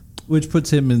 Yeah. Which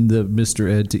puts him in the Mr.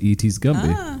 Ed to E.T.'s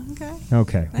Gumby. Okay.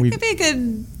 Okay. That could be a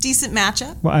good, decent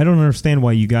matchup. Well, I don't understand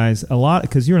why you guys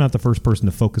because you're not the first person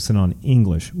to focus in on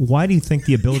English. Why do you think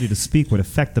the ability to speak would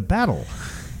affect the battle?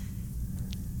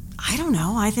 I don't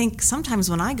know. I think sometimes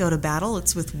when I go to battle,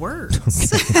 it's with words.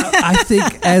 I think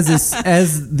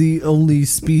as the only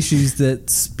species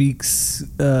that speaks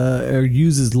or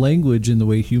uses language in the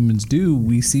way humans do,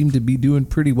 we seem to be doing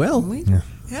pretty well.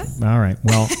 Yeah. All right.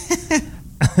 Well,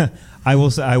 I will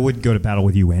say I would go to battle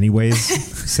with you anyways,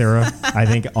 Sarah. I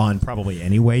think on probably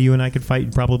any way you and I could fight,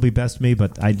 you'd probably best me.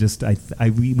 But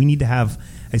we need to have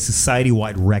a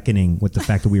society-wide reckoning with the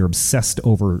fact that we are obsessed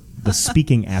over the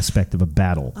speaking aspect of a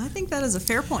battle. I think that is a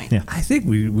fair point. Yeah. I think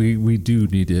we do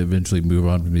need to eventually move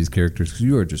on from these characters because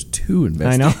you are just too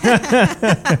invested.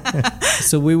 I know.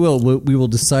 So we will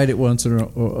decide it once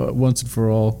and for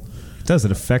all. It does.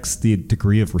 It affects the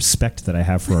degree of respect that I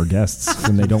have for our guests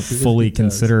when they don't fully It does.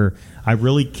 consider. I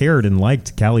really cared and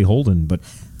liked Callie Holden, but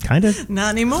kind of.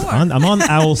 Not anymore.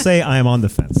 I will say I am on the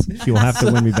fence. She will have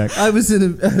to win me back. I was in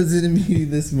a meeting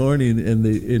this morning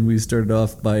and we started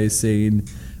off by saying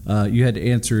you had to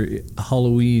answer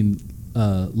Halloween,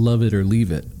 love it or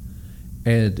leave it,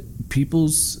 and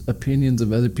people's opinions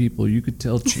of other people you could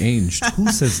tell changed. Who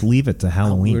says leave it to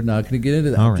Halloween? We're not going to get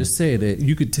into that. All I'm right. just saying it.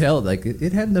 You could tell like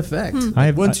it had an effect.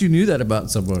 Once you knew that about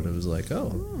someone, it was like,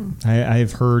 oh. I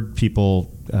have heard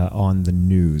people on the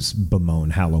news bemoan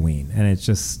Halloween, and it's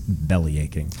just belly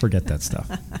aching. Forget that stuff.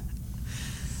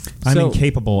 I'm So-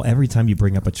 incapable. Every time you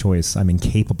bring up a choice, I'm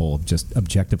incapable of just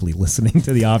objectively listening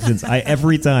to the options.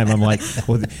 Every time I'm like,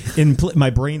 well, my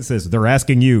brain says they're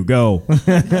asking you, go.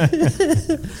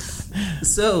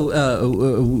 So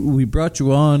we brought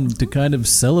you on to kind of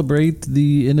celebrate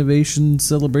the innovation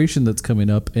celebration that's coming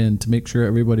up, and to make sure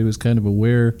everybody was kind of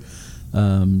aware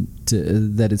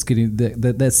that it's getting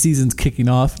that season's kicking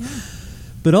off. Yeah.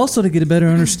 But also to get a better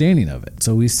understanding of it.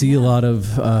 So we see a lot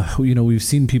of, we've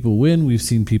seen people win, we've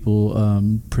seen people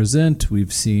present,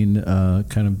 we've seen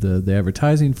kind of the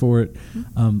advertising for it.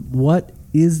 What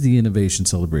is the innovation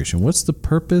celebration? What's the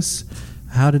purpose?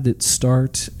 How did it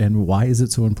start, and why is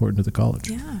it so important to the college?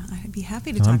 Yeah, I'd be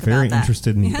happy to talk about that. I'm very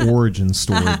interested in the origin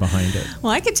story behind it.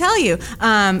 Well, I could tell you.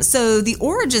 So the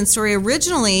origin story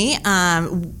originally,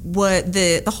 what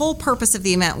the whole purpose of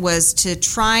the event was to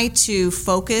try to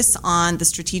focus on the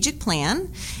strategic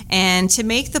plan and to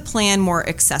make the plan more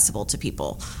accessible to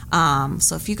people.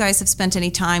 So if you guys have spent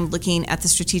any time looking at the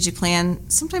strategic plan,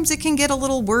 sometimes it can get a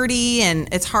little wordy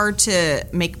and it's hard to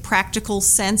make practical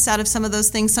sense out of some of those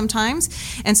things sometimes.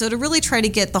 And so to really try to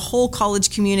get the whole college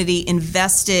community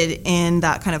invested in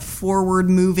that kind of forward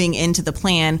moving into the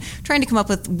plan, trying to come up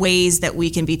with ways that we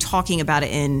can be talking about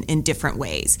it in different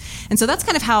ways. And so that's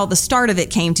kind of how the start of it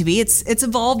came to be. It's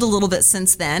evolved a little bit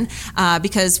since then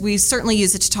because we certainly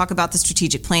use it to talk about the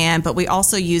strategic plan, but we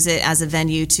also use it as a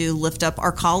venue to lift up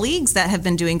our colleagues that have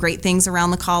been doing great things around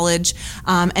the college.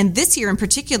 And this year in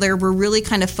particular, we're really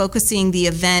kind of focusing the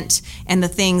event and the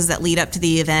things that lead up to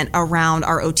the event around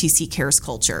our OTC Cares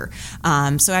culture.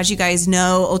 So as you guys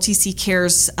know, OTC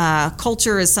Cares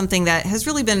culture is something that has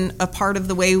really been a part of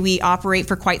the way we operate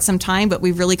for quite some time, but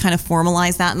we've really kind of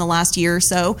formalized that in the last year or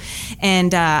so.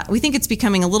 And we think it's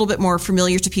becoming a little bit more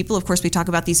familiar to people. Of course, we talk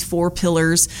about these 4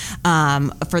 pillars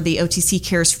for the OTC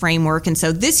Cares framework. And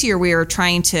so this year we are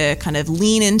trying to kind of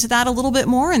lean into that a little bit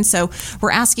more. And so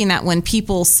we're asking that when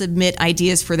people submit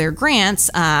ideas for their grants,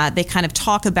 they kind of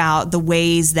talk about the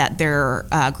ways that their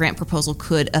grant proposal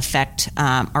could affect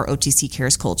our OTC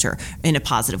Cares culture in a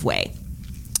positive way.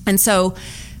 And so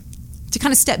to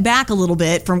kind of step back a little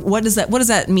bit from what does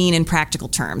that mean in practical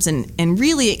terms? And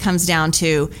really it comes down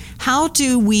to how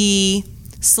do we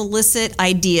solicit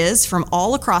ideas from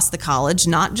all across the college,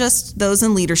 not just those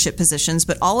in leadership positions,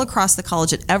 but all across the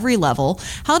college at every level.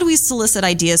 How do we solicit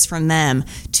ideas from them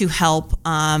to help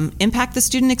impact the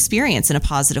student experience in a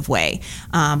positive way?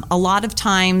 A lot of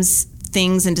times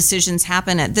things and decisions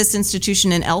happen at this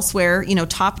institution and elsewhere,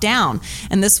 top down.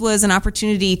 And this was an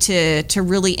opportunity to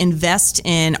really invest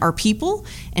in our people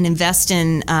and invest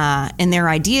in their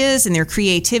ideas and their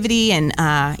creativity and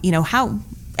how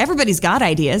everybody's got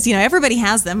ideas. Everybody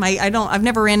has them. I've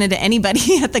never ran into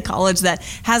anybody at the college that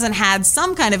hasn't had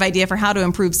some kind of idea for how to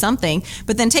improve something.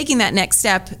 But then taking that next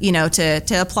step,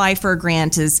 to apply for a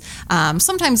grant is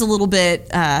sometimes a little bit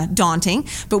daunting.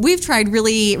 But we've tried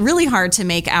really, really hard to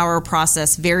make our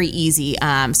process very easy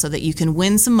so that you can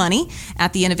win some money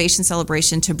at the Innovation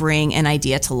Celebration to bring an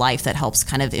idea to life that helps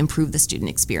kind of improve the student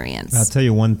experience. I'll tell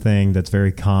you one thing that's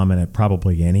very common at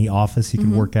probably any office you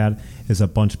can work at is a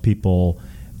bunch of people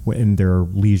in their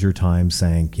leisure time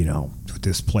saying,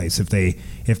 this place, if they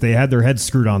had their heads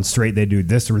screwed on straight, they do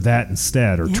this or that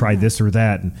instead, or try this or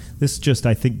that. And this just,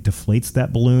 I think, deflates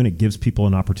that balloon. It gives people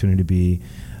an opportunity to be,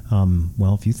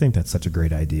 if you think that's such a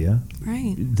great idea,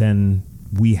 right, then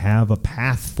we have a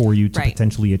path for you to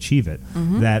potentially achieve it.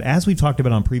 That, as we've talked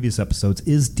about on previous episodes,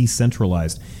 is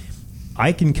decentralized.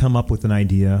 I can come up with an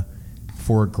idea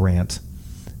for a grant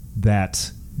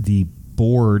that the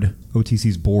board,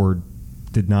 OTC's board,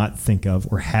 did not think of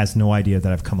or has no idea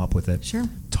that I've come up with it. Sure.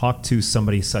 Talk to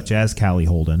somebody such as Callie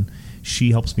Holden.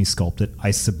 She helps me sculpt it.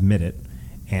 I submit it,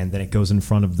 and then it goes in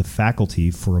front of the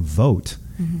faculty for a vote.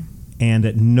 And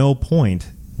at no point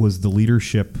was the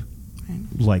leadership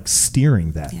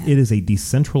steering that. Yeah. It is a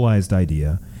decentralized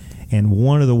idea, and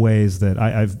one of the ways that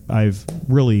I've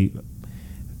really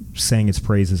sang its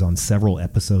praises on several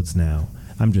episodes now.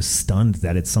 I'm just stunned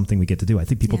that it's something we get to do. I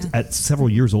think people, at several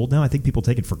years old now, I think people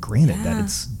take it for granted that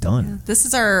it's done. Yeah. This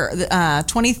is our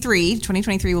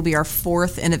 2023 will be our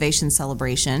 4th Innovation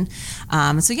Celebration.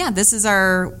 This is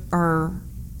our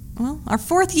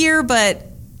 4th year, but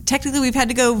technically we've had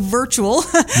to go virtual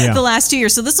the last 2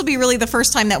 years. So this will be really the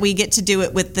first time that we get to do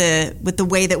it with the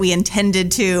way that we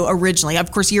intended to originally.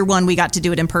 Of course, year 1 we got to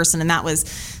do it in person, and that was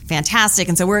fantastic.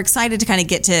 And so we're excited to kind of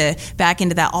get back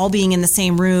into that, all being in the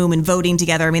same room and voting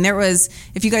together. I mean, there was,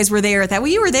 if you guys were there at that,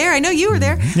 you were there. I know you were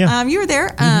there. Yeah. You were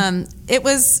there.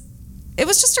 It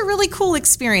was just a really cool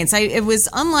experience. It was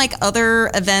unlike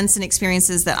other events and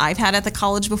experiences that I've had at the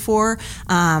college before.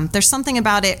 There's something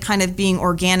about it kind of being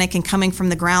organic and coming from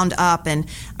the ground up, and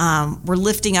we're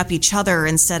lifting up each other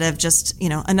instead of just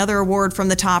another award from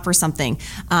the top or something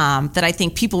that I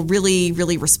think people really,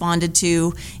 really responded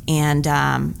to, and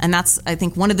that's, I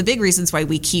think, one of the big reasons why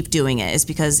we keep doing it is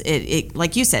because it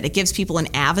like you said, it gives people an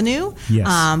avenue,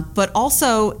 but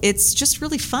also it's just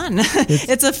really fun.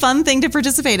 It's a fun thing to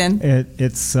participate in.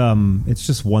 It's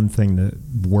just one thing to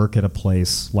work at a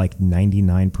place like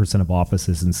 99% of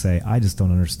offices and say, I just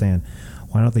don't understand.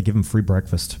 why don't they give them free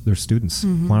breakfast? They're students.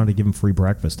 Why don't they give them free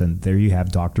breakfast? And there you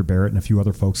have Dr. Barrett and a few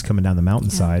other folks coming down the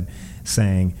mountainside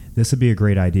saying this would be a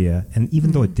great idea. And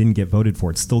even though it didn't get voted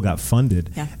for, it still got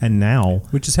funded. Yeah. And now,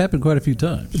 Which has happened quite a few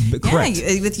times. correct,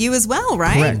 Yeah, with you as well,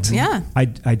 right? correct. Yeah.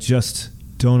 I just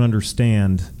don't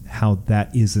understand how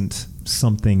that isn't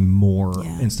something more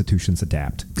Yeah. institutions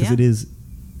adapt, because Yeah. it is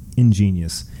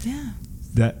ingenious. Yeah.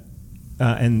 That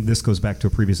and this goes back to a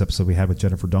previous episode we had with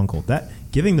Jennifer Dunkel, that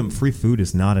giving them free food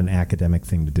is not an academic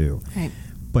thing to do, Right.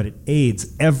 but it aids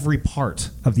every part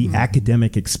of the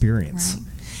academic experience. Right.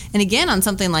 And again, on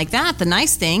something like that, the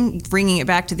nice thing, bringing it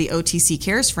back to the OTC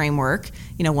Cares framework,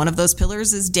 one of those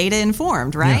pillars is data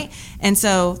informed, right? And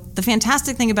so the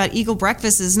fantastic thing about Eagle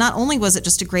Breakfast is not only was it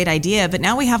just a great idea, but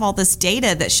now we have all this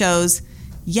data that shows,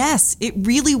 yes, it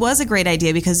really was a great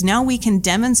idea, because now we can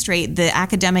demonstrate the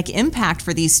academic impact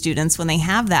for these students when they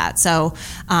have that. So,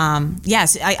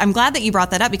 yes, I'm glad that you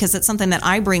brought that up, because it's something that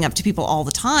I bring up to people all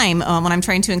the time when I'm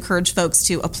trying to encourage folks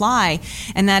to apply,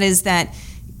 and that is that,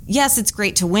 yes, it's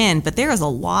great to win, but there is a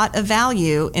lot of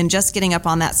value in just getting up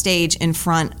on that stage in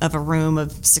front of a room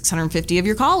of 650 of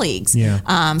your colleagues.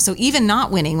 Yeah. So even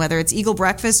not winning, whether it's Eagle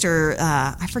Breakfast or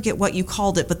I forget what you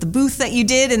called it, but the booth that you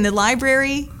did in the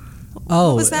library,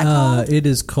 what was that called? It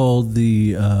is called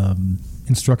the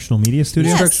Instructional Media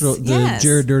Studio? Yes. the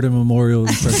Jared Durden Memorial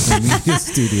Instructional Media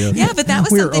Studio. Yeah, but that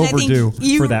was We're something overdue I think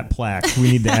you, for that plaque.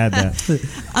 We need to add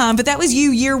that. But that was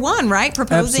you year one, right?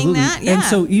 Proposing Absolutely. that. Yeah. And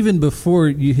so even before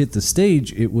you hit the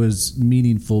stage, it was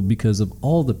meaningful because of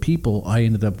all the people I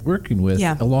ended up working with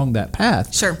Yeah. along that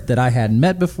path Sure. that I hadn't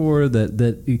met before,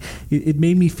 that it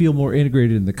made me feel more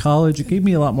integrated in the college. It gave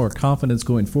me a lot more confidence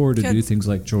going forward to Good. do things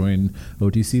like join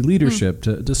OTC leadership,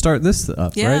 to start this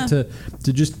up, Yeah. right?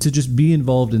 To just be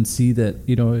involved and see that,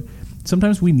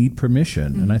 sometimes we need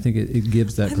permission, and I think it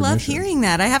gives that I permission. love hearing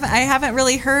that. I haven't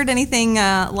really heard anything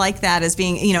like that as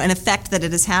being an effect that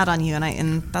it has had on you,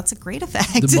 and that's a great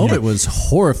effect. The moment was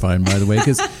horrifying, by the way,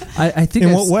 because I think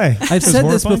In what way? I've It was said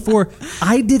this horrifying? before.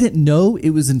 I didn't know it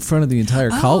was in front of the entire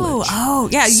college. Oh,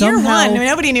 yeah. Somehow- year one,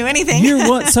 nobody knew anything. Year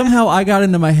one, somehow I got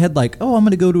into my head like, I'm going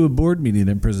to go to a board meeting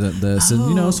and present this,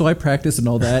 and so I practiced and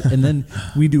all that, and then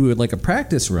we do it like a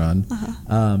practice run,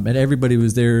 and everybody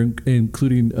was there,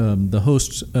 including the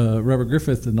host. Robert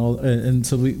Griffith and all, and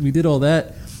so we did all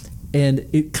that, and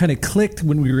it kind of clicked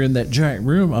when we were in that giant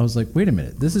room. I was like, wait a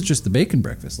minute, this is just the bacon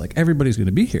breakfast. Like, everybody's going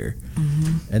to be here.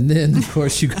 And then, of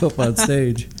course, you go up on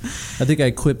stage. I think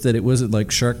I quipped that it wasn't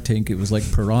like Shark Tank, it was like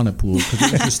Piranha Pool, because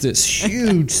it was just this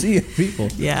huge sea of people.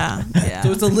 Yeah.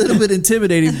 So it's a little bit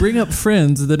intimidating. Bring up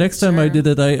friends. The next time I Sure. did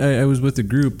it, I was with a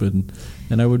group, and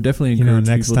I would definitely encourage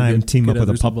Next people to time get team up with a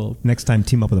others involved. next time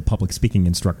team up with a public speaking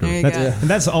instructor. There you That's, go. and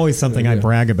that's always something There I you go.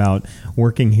 brag about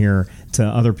working here to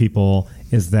other people,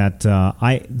 is that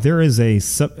there is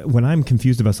when I'm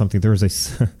confused about something, there is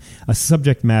a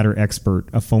subject matter expert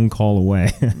a phone call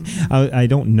away. I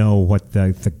don't know what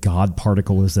the God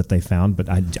particle is that they found, but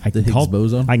I can Higgs call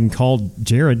boson? I can call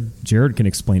Jared. Jared can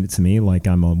explain it to me like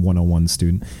I'm a 101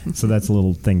 student. So that's a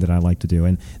little thing that I like to do,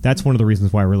 and that's one of the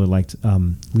reasons why I really liked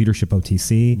Leadership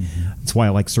OTC. It's why I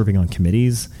like serving on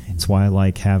committees. It's why I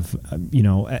like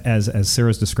as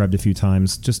Sarah's described a few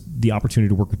times, just the opportunity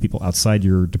to work with people outside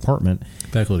your department.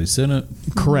 Faculty Senate.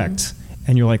 Correct.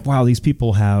 And you're like, wow, these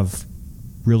people have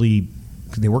really,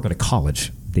 they work at a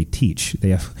college, they teach, they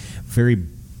have very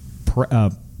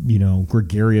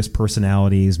gregarious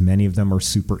personalities. Many of them are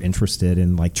super interested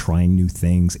in like trying new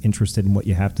things, interested in what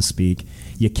you have to speak.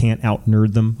 You can't out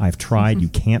nerd them. I've tried. You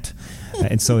can't.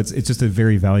 And so it's just a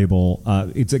very valuable,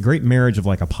 it's a great marriage of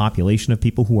like a population of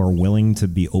people who are willing to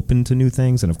be open to new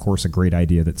things. And of course, a great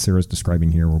idea that Sarah's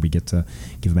describing here, where we get to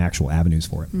give them actual avenues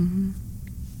for it.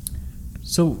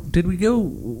 So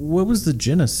what was the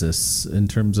genesis in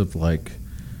terms of like,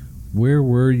 where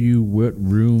were you, what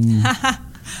room?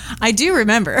 I do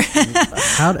remember.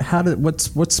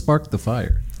 What sparked the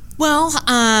fire? Well,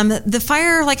 the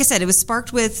fire, like I said, it was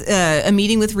sparked with a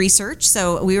meeting with research.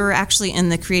 So we were actually in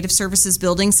the Creative Services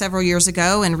building several years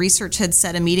ago, and research had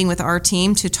set a meeting with our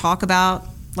team to talk about,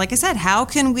 like I said, how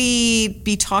can we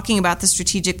be talking about the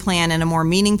strategic plan in a more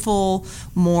meaningful,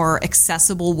 more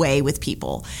accessible way with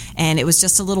people? And it was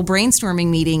just a little brainstorming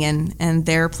meeting, and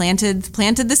there planted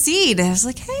the seed. I was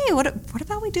like, hey, what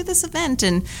about we do this event?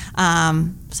 And I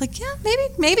was like, yeah,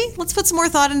 maybe let's put some more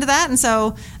thought into that. And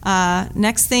so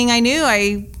next thing I knew,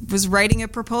 I was writing a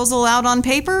proposal out on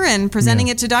paper and presenting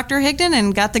it to Dr. Higdon,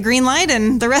 and got the green light,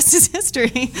 and the rest is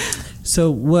history.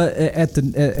 So what at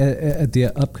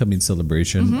the upcoming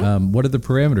celebration? What are the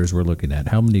parameters we're looking at?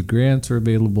 How many grants are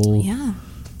available? Yeah.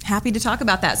 happy to talk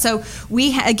about that. So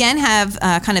we again have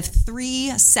kind of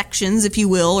 3 sections, if you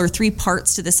will, or 3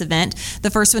 parts to this event. The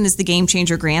first one is the Game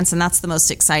Changer Grants, and that's the most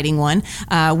exciting one.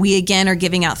 We again are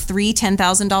giving out 3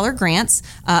 $10,000 grants,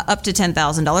 up to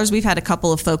 $10,000. We've had a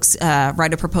couple of folks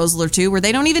write a proposal or two where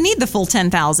they don't even need the full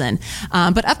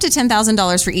 $10,000, but up to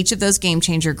 $10,000 for each of those Game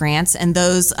Changer grants. And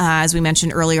those, as we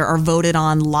mentioned earlier, are voted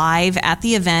on live at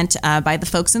the event by the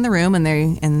folks in the room,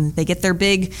 and they get their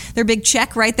big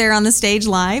check right there on the stage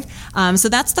live. So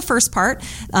that's the first part.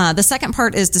 The second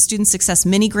part is the Student Success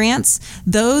Mini Grants.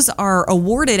 Those are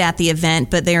awarded at the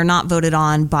event, but they are not voted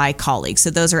on by colleagues. So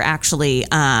those are actually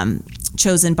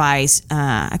chosen by,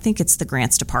 I think it's the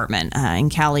grants department,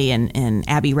 and Callie and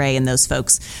Abby Ray and those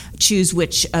folks choose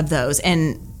which of those.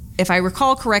 And if I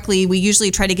recall correctly, we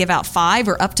usually try to give out 5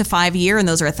 or up to 5 a year, and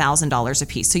those are $1,000 a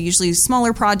piece. So usually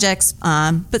smaller projects,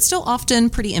 but still often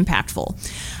pretty impactful.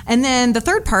 And then the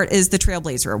third part is the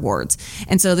Trailblazer Awards.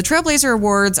 And so the Trailblazer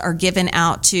Awards are given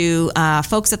out to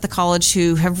folks at the college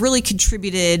who have really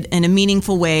contributed in a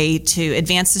meaningful way to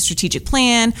advance the strategic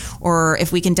plan, or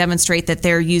if we can demonstrate that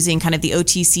they're using kind of the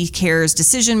OTC Cares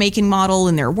decision-making model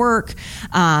in their work,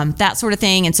 that sort of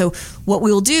thing. And so what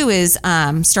we will do is,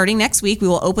 starting next week, we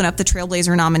will open up the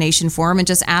Trailblazer nomination form and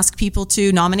just ask people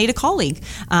to nominate a colleague,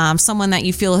 someone that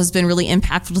you feel has been really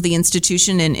impactful to the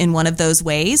institution in one of those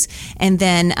ways. And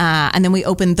then we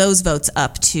open those votes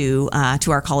up to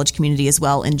our college community as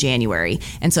well in January.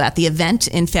 And so at the event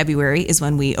in February is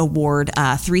when we award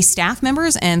 3 staff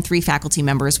members and 3 faculty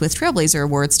members with Trailblazer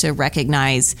Awards to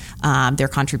recognize their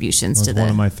contributions to the. One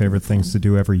of my favorite things to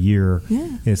do every year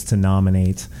is to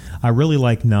nominate. I really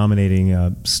like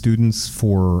nominating students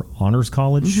for honors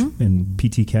college and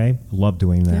PTK. I love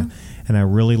doing that. And I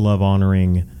really love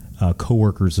honoring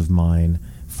coworkers of mine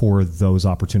for those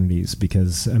opportunities,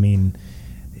 because, I mean,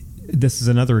 this is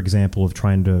another example of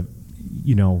trying to,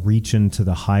 reach into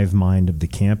the hive mind of the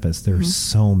campus. There's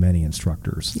so many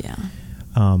instructors. Yeah.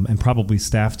 And probably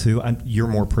staff too. You're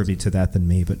more privy to that than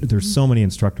me, but there's so many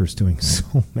instructors doing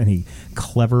so many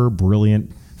clever,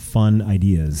 brilliant, fun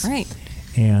ideas. Right.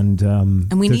 And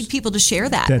we need people to share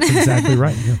that. That's exactly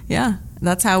right. Yeah.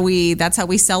 That's how we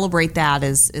celebrate that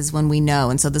is when we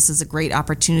know. And so this is a great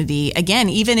opportunity. Again,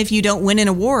 even if you don't win an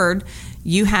award,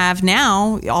 you have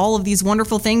now all of these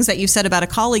wonderful things that you've said about a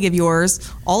colleague of yours.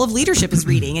 All of leadership is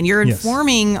reading, and you're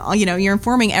informing, you're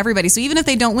informing everybody. So even if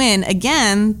they don't win,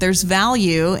 again, there's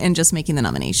value in just making the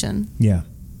nomination. Yeah.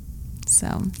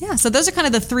 So those are kind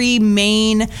of the 3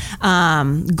 main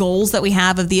goals that we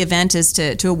have of the event, is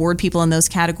to award people in those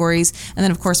categories. And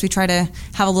then, of course, we try to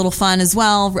have a little fun as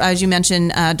well. As you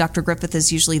mentioned, Dr. Griffith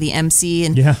is usually the MC,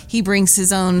 and he brings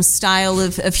his own style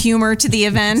of humor to the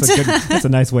event. That's a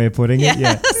nice way of putting it.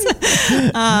 Yes.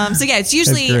 It's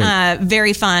usually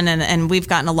very fun, and we've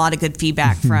gotten a lot of good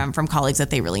feedback from colleagues that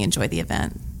they really enjoy the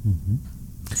event.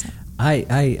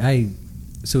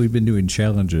 So we've been doing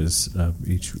challenges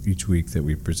each week that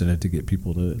we've presented to get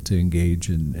people to engage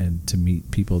and to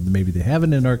meet people that maybe they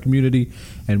haven't in our community.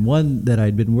 And one that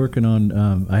I'd been working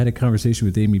on, I had a conversation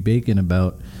with Amy Bacon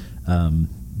about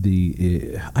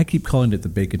I keep calling it the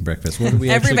Bacon Breakfast. What do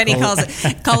we Everybody calls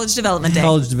it College Development Day.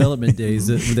 College Development Days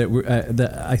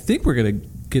that I think we're going to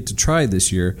get to try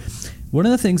this year. One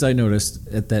of the things I noticed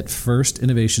at that first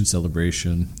innovation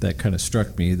celebration that kind of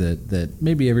struck me that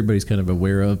maybe everybody's kind of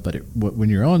aware of, but when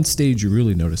you're on stage you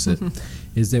really notice it,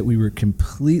 is that we were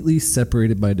completely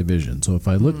separated by division. So if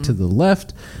I looked to the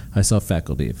left, I saw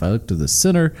faculty. If I looked to the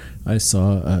center, I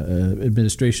saw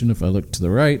administration. If I looked to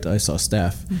the right, I saw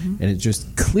staff. And it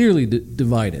just clearly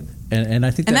divided. And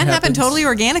I think that happened totally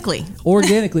organically.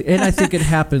 And I think it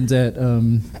happens at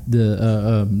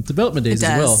the development days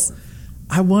as well.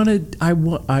 I don't want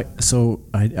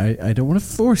to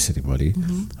force anybody.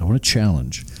 I want to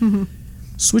challenge.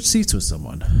 Switch seats with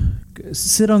someone.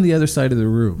 Sit on the other side of the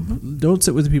room. Don't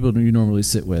sit with the people you normally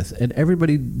sit with. And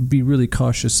everybody be really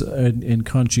cautious and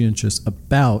conscientious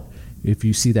about, if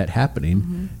you see that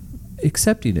happening,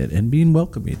 accepting it and being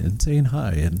welcoming and saying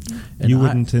hi. And you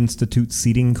wouldn't institute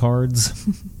seating cards?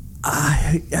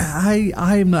 I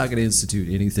am not going to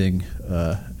institute anything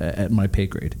at my pay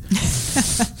grade.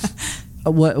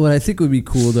 What I think would be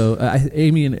cool, though,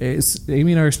 Amy and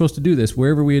I are supposed to do this.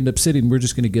 Wherever we end up sitting, we're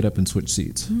just going to get up and switch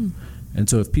seats. And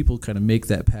so if people kind of make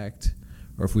that pact,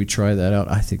 or if we try that out,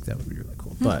 I think that would be really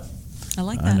cool. But I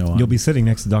like that. You'll be sitting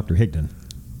next to Dr. Higdon.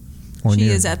 She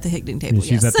is at the Higdon table,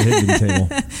 She's at the Higdon table.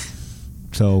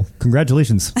 So,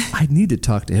 congratulations. I need to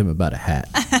talk to him about a hat.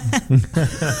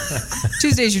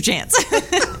 Tuesday's your chance.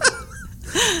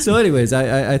 So, anyways,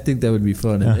 I think that would be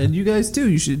fun, and you guys too.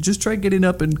 You should just try getting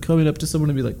up and coming up to someone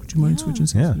and be like, "Would you mind switching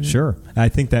seats?" Yeah, sure. I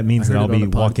think that means that I'll be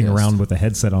walking around with a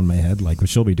headset on my head, like what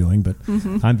she'll be doing. But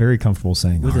I'm very comfortable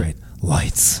saying, "All right,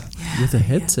 lights." With a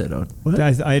headset on. What?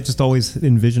 I just always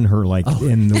envision her like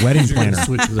in the wedding planner.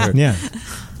 Switch with her. Yeah.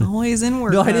 Always in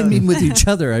work. No, I didn't mean with each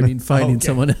other. I mean finding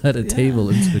someone at a table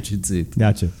and switching seats.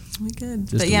 Gotcha. We good.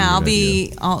 Just But a yeah,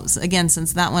 weird again,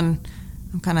 since that one,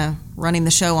 I'm kind of running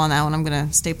the show on that one. I'm going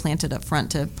to stay planted up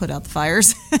front to put out the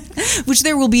fires, which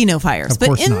there will be no fires. Of But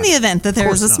course in not. the event that there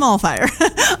Of is a course small fire,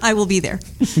 I will be there.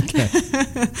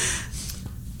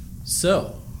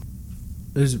 So,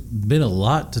 there's been a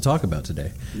lot to talk about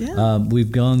today. Yeah.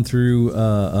 We've gone through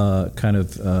kind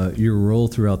of your role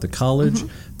throughout the college,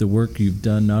 the work you've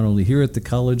done not only here at the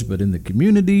college but in the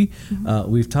community.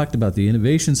 We've talked about the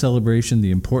innovation celebration,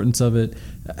 the importance of it.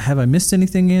 Have I missed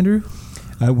anything, Andrew?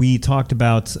 We talked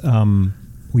about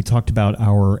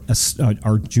our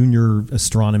junior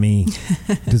astronomy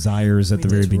desires at the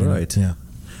very beginning. right. Yeah.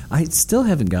 I still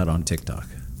haven't got on TikTok.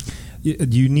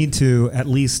 You need to at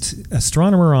least.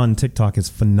 Astronomer on TikTok is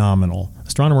phenomenal.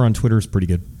 Astronomer on Twitter is pretty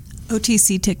good.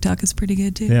 OTC TikTok is pretty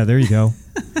good too. Yeah, there you go.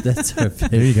 That's our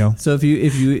There you go. So if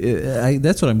you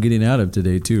that's what I'm getting out of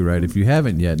today too, right? If you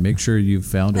haven't yet, make sure you've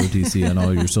found OTC on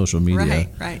all your social media.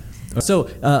 Right. So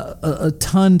a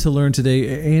ton to learn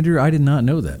today, Andrew. I did not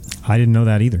know that. I didn't know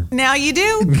that either. Now you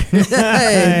do.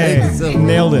 Hey,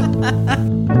 nailed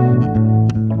it.